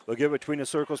Cunningham. They'll give it between the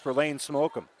circles for Lane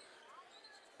Slocum.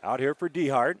 Out here for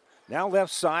DeHart. Now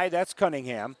left side, that's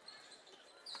Cunningham.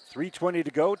 3:20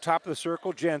 to go, top of the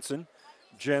circle, Jensen.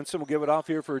 Jensen will give it off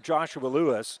here for Joshua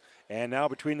Lewis. And now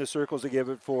between the circles, they give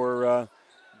it for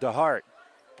DeHart.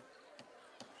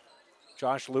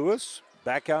 Josh Lewis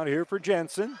back out here for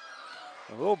Jensen.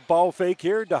 A little ball fake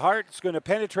here. DeHart's going to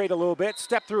penetrate a little bit,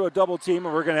 step through a double team,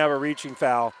 and we're going to have a reaching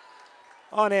foul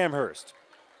on Amherst.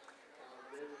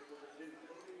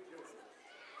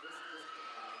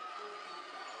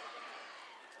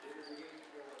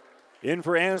 In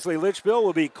for Ansley Litchfield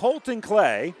will be Colton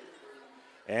Clay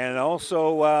and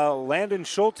also Landon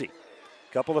Schulte,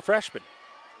 a couple of freshmen.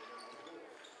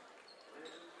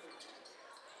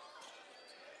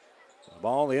 The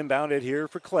ball inbounded here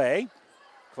for Clay.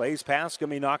 Clay's pass going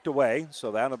to be knocked away,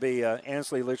 so that'll be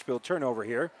Ansley Litchfield turnover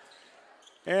here.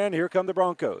 And here come the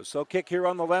Broncos. So kick here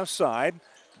on the left side.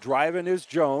 Driving is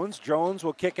Jones. Jones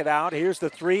will kick it out. Here's the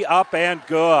three, up and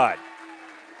good.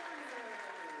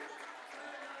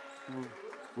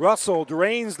 Russell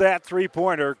drains that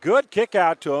three-pointer. Good kick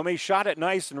out to him. He shot it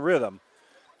nice in rhythm.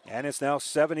 And it's now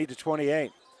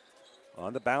 70-28.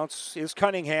 On the bounce is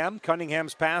Cunningham.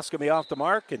 Cunningham's pass going to be off the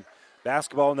mark, and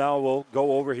basketball now will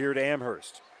go over here to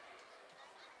Amherst.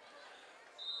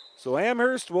 So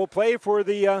Amherst will play for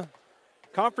the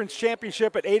conference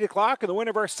championship at 8 o'clock and the win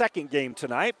of our second game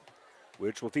tonight,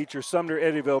 which will feature Sumner,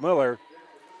 Eddyville Miller,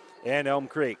 and Elm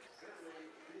Creek.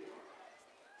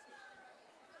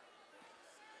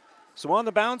 So on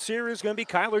the bounce here is going to be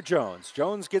Kyler Jones.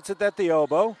 Jones gets it at the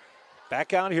elbow.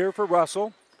 Back out here for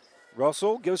Russell.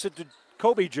 Russell gives it to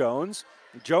Kobe Jones.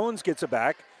 Jones gets it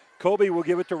back. Kobe will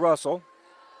give it to Russell.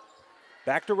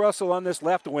 Back to Russell on this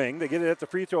left wing. They get it at the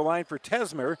free throw line for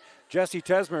Tesmer. Jesse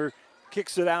Tesmer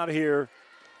kicks it out here.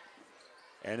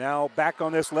 And now back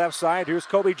on this left side. Here's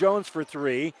Kobe Jones for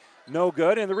three. No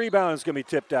good, and the rebound is going to be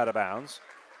tipped out of bounds.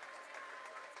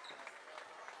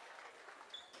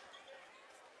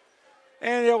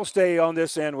 And they'll stay on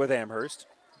this end with Amherst.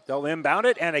 They'll inbound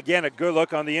it, and again, a good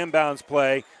look on the inbounds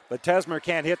play, but Tesmer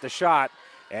can't hit the shot,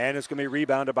 and it's going to be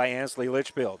rebounded by Ansley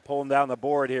Litchfield. Pulling down the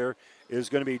board here is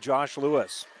going to be Josh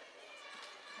Lewis.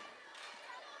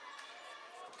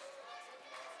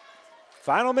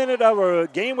 Final minute of a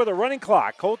game with a running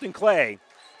clock. Colton Clay,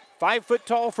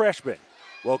 5-foot-tall freshman,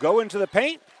 will go into the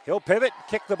paint. He'll pivot,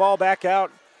 kick the ball back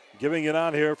out, giving it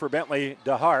on here for Bentley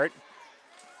DeHart.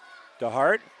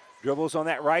 DeHart dribbles on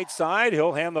that right side.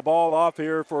 He'll hand the ball off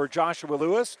here for Joshua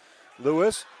Lewis.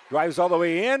 Lewis drives all the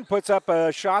way in, puts up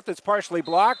a shot that's partially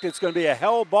blocked. It's going to be a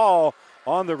held ball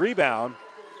on the rebound.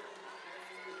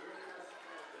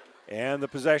 And the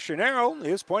possession arrow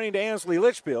is pointing to Ansley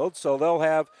Litchfield, so they'll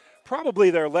have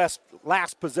probably their last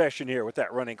possession here with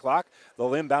that running clock.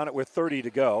 They'll inbound it with 30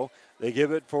 to go. They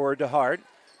give it for DeHart,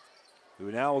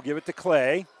 who now will give it to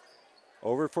Clay.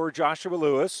 Over for Joshua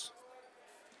Lewis.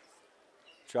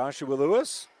 Joshua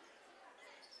Lewis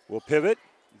will pivot,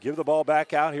 give the ball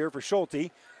back out here for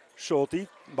Schulte. Schulte,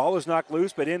 ball is knocked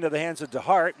loose, but into the hands of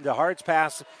DeHart. DeHart's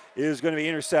pass is going to be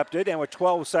intercepted, and with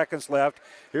 12 seconds left,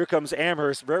 here comes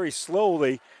Amherst very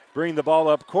slowly bring the ball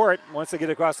up court. Once they get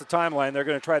across the timeline, they're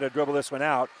going to try to dribble this one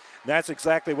out. And that's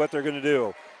exactly what they're going to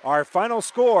do. Our final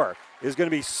score is going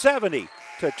to be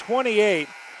 70-28.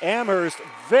 Amherst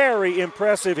very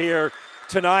impressive here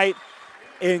tonight,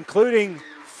 including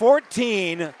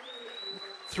 14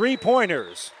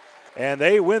 three-pointers, and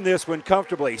they win this one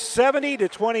comfortably,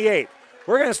 70-28.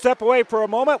 We're going to step away for a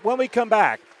moment. When we come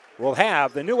back, we'll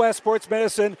have the New West Sports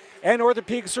Medicine and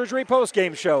Orthopedic Surgery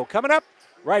postgame show coming up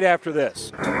right after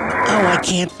this. Oh, I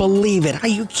can't believe it. Are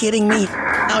you kidding me?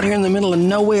 Out here in the middle of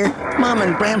nowhere, Mom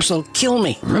and Bramps will kill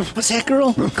me. What's that,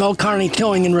 girl? Call Carney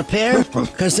Towing and Repair?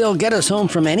 Because they'll get us home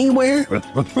from anywhere?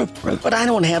 But I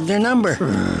don't have their number.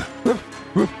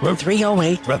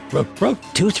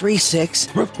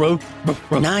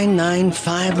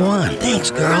 308-236-9951.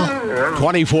 Thanks, girl.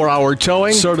 24-hour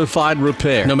towing, certified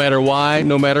repair. No matter why,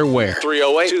 no matter where.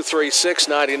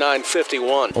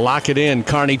 308-236-9951. Lock it in,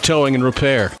 Carney Towing and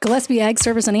Repair. Gillespie Ag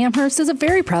Service in Amherst is a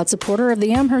very proud supporter of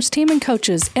the Amherst team and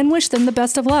coaches and wish them the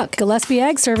best of luck. Gillespie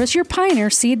Ag Service, your Pioneer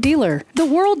seed dealer. The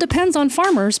world depends on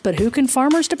farmers, but who can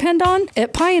farmers depend on?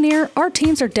 At Pioneer, our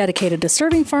teams are dedicated to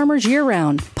serving farmers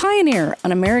year-round. Pioneer,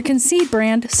 an American seed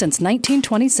brand since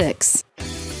 1926.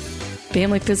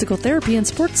 Family Physical Therapy and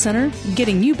Sports Center,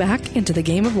 getting you back into the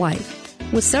game of life.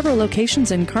 With several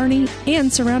locations in Kearney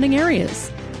and surrounding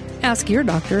areas. Ask your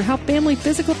doctor how Family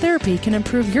Physical Therapy can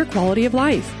improve your quality of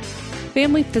life.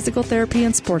 Family Physical Therapy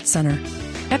and Sports Center,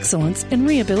 excellence in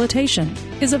rehabilitation,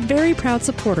 is a very proud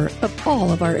supporter of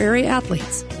all of our area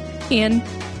athletes, in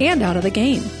and out of the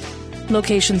game.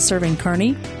 Locations serving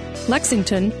Kearney,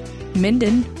 Lexington,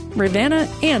 Minden, Ravenna,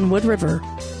 and Wood River.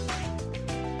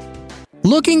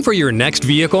 Looking for your next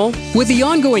vehicle? With the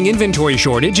ongoing inventory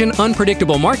shortage and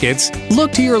unpredictable markets,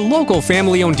 look to your local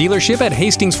family-owned dealership at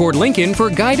Hastings Ford Lincoln for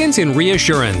guidance and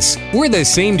reassurance. We're the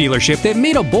same dealership that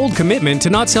made a bold commitment to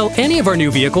not sell any of our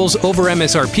new vehicles over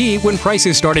MSRP when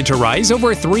prices started to rise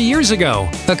over 3 years ago.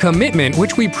 A commitment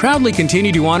which we proudly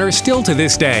continue to honor still to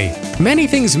this day. Many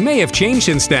things may have changed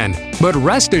since then, but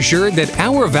rest assured that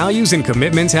our values and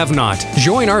commitments have not.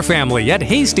 Join our family at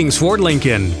Hastings Ford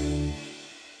Lincoln.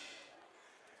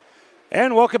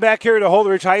 And welcome back here to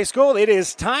Holdridge High School. It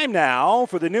is time now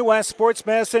for the New West Sports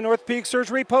Medicine Orthopedic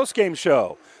Surgery postgame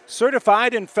show.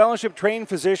 Certified and fellowship-trained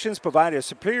physicians provide a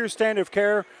superior standard of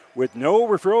care with no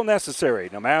referral necessary.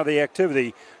 No matter the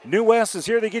activity, New West is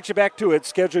here to get you back to it.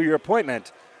 Schedule your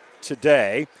appointment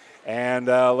today. And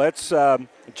let's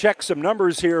check some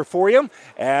numbers here for you.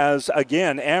 As,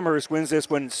 again, Amherst wins this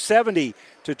one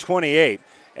 70-28.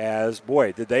 As,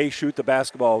 boy, did they shoot the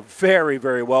basketball very,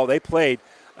 very well. They played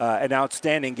an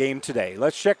outstanding game today.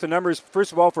 Let's check the numbers,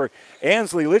 first of all, for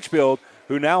Ansley Litchfield,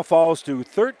 who now falls to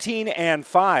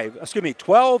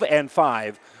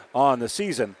 12-5 on the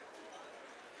season.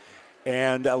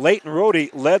 And Leighton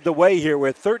Rohde led the way here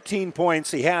with 13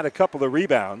 points. He had a couple of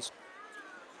rebounds.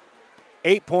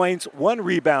 8 points, 1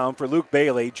 rebound for Luke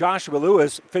Bailey. Joshua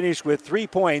Lewis finished with 3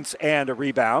 points and a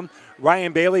rebound.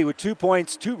 Ryan Bailey with 2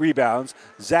 points, 2 rebounds.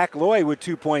 Zach Loy with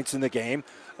 2 points in the game.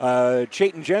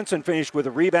 Chayton Jensen finished with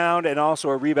a rebound and also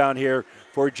a rebound here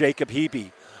for Jacob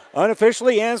Heapy.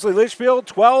 Unofficially, Ansley Litchfield,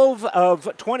 12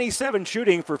 of 27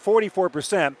 shooting for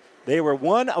 44%. They were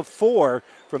 1 of 4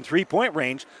 from three-point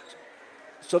range.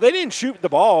 So they didn't shoot the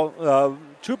ball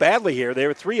too badly here. They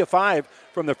were 3 of 5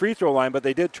 from the free throw line, but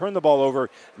they did turn the ball over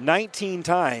 19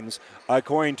 times,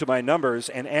 according to my numbers.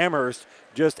 And Amherst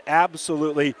just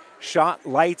absolutely shot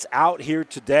lights out here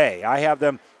today. I have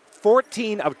them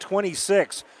 14 of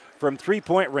 26 from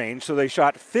three-point range, so they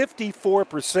shot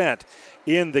 54%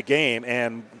 in the game.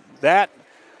 And that,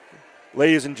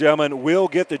 ladies and gentlemen, will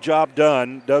get the job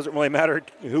done. Doesn't really matter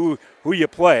who you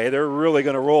play. They're really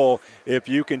going to roll if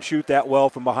you can shoot that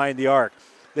well from behind the arc.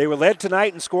 They were led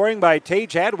tonight in scoring by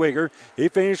Tage Hadwiger. He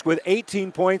finished with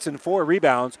 18 points and 4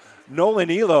 rebounds. Nolan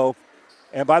Elo,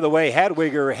 and by the way,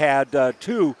 Hadwiger had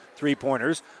 2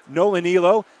 three-pointers. Nolan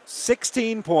Elo,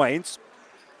 16 points,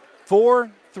 4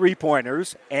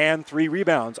 three-pointers, and 3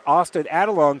 rebounds. Austin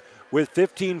Adelung with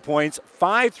 15 points,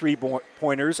 5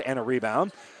 three-pointers, and a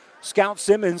rebound. Scout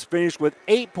Simmons finished with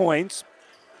 8 points,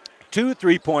 2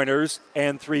 three-pointers,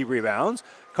 and 3 rebounds.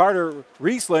 Carter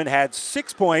Riesland had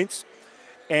 6 points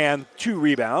and 2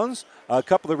 rebounds. A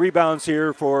couple of rebounds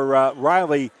here for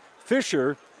Riley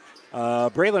Fisher.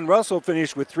 Braylon Russell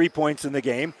finished with 3 points in the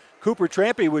game. Cooper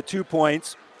Trampy with 2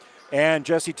 points. And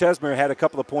Jesse Tesmer had a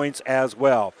couple of points as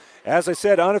well. As I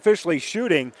said, unofficially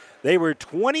shooting, they were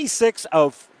 26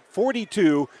 of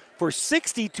 42 for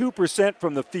 62%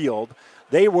 from the field.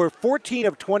 They were 14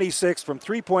 of 26 from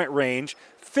three-point range,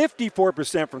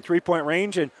 54% from three-point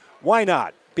range, and why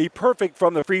not? Be perfect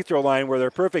from the free throw line where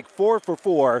they're perfect 4 for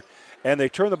 4, and they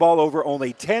turn the ball over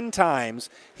only 10 times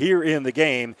here in the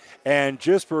game. And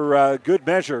just for good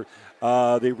measure,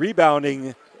 the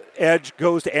rebounding edge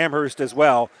goes to Amherst as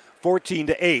well,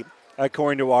 14-8,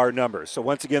 according to our numbers. So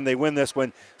once again, they win this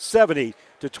one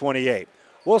 70-28.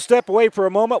 We'll step away for a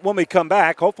moment. When we come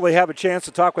back, hopefully have a chance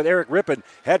to talk with Eric Rippon,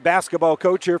 head basketball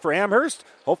coach here for Amherst.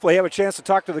 Hopefully have a chance to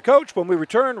talk to the coach when we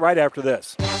return right after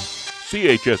this.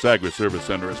 CHS Agri-Service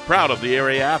Center is proud of the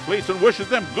area athletes and wishes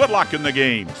them good luck in the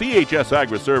game. CHS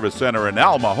Agri-Service Center in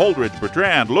Alma, Holdridge,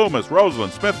 Bertrand, Loomis,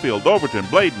 Roseland, Smithfield, Overton,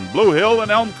 Bladen, Blue Hill, and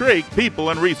Elm Creek. People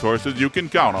and resources you can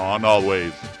count on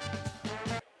always.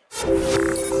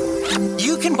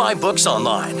 You can buy books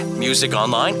online, music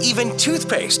online, even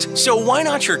toothpaste. So why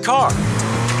not your car?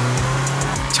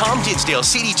 Tom Dinsdale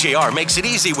CDJR makes it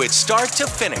easy with start to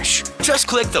finish. Just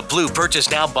click the blue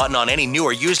Purchase Now button on any new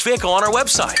or used vehicle on our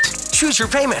website. Choose your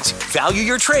payments, value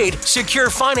your trade,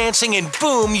 secure financing, and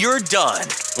boom, you're done.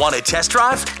 Want a test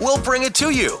drive? We'll bring it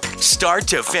to you. Start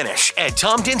to finish at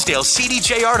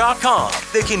TomDinsdaleCDJR.com,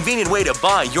 the convenient way to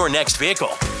buy your next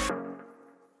vehicle.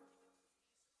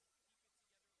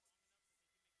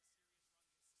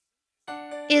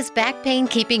 Is back pain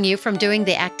keeping you from doing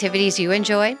the activities you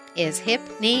enjoy? Is hip,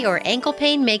 knee, or ankle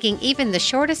pain making even the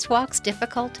shortest walks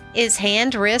difficult? Is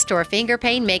hand, wrist, or finger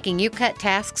pain making you cut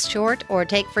tasks short or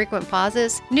take frequent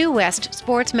pauses? New West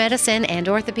Sports Medicine and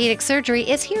Orthopedic Surgery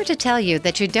is here to tell you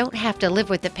that you don't have to live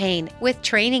with the pain. With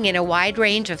training in a wide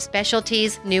range of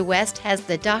specialties, New West has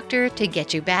the doctor to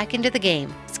get you back into the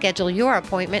game. Schedule your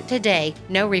appointment today.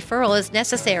 No referral is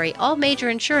necessary. All major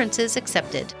insurances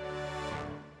accepted.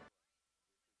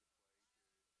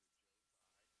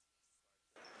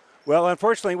 Well,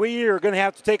 unfortunately, we are going to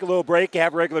have to take a little break,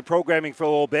 have regular programming for a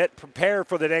little bit, prepare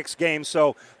for the next game.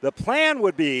 So the plan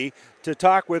would be to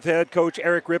talk with head coach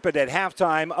Eric Rippett at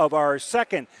halftime of our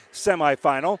second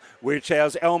semifinal, which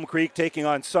has Elm Creek taking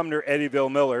on Sumner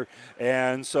Eddyville Miller.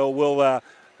 And so we'll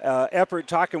effort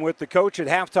talking with the coach at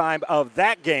halftime of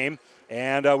that game.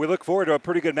 And we look forward to a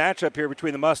pretty good matchup here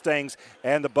between the Mustangs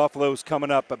and the Buffaloes coming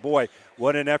up. But, boy,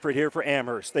 what an effort here for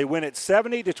Amherst. They win it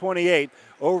 70-28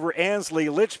 over Ansley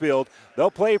Litchfield. They'll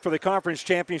play for the conference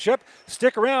championship.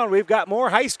 Stick around. We've got more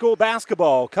high school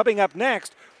basketball coming up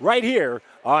next right here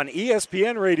on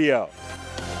ESPN Radio.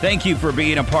 Thank you for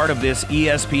being a part of this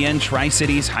ESPN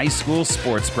Tri-Cities High School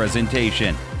sports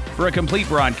presentation. For a complete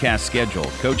broadcast schedule,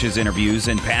 coaches' interviews,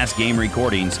 and past game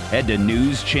recordings, head to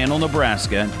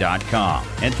newschannelnebraska.com.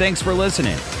 And thanks for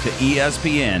listening to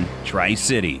ESPN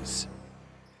Tri-Cities.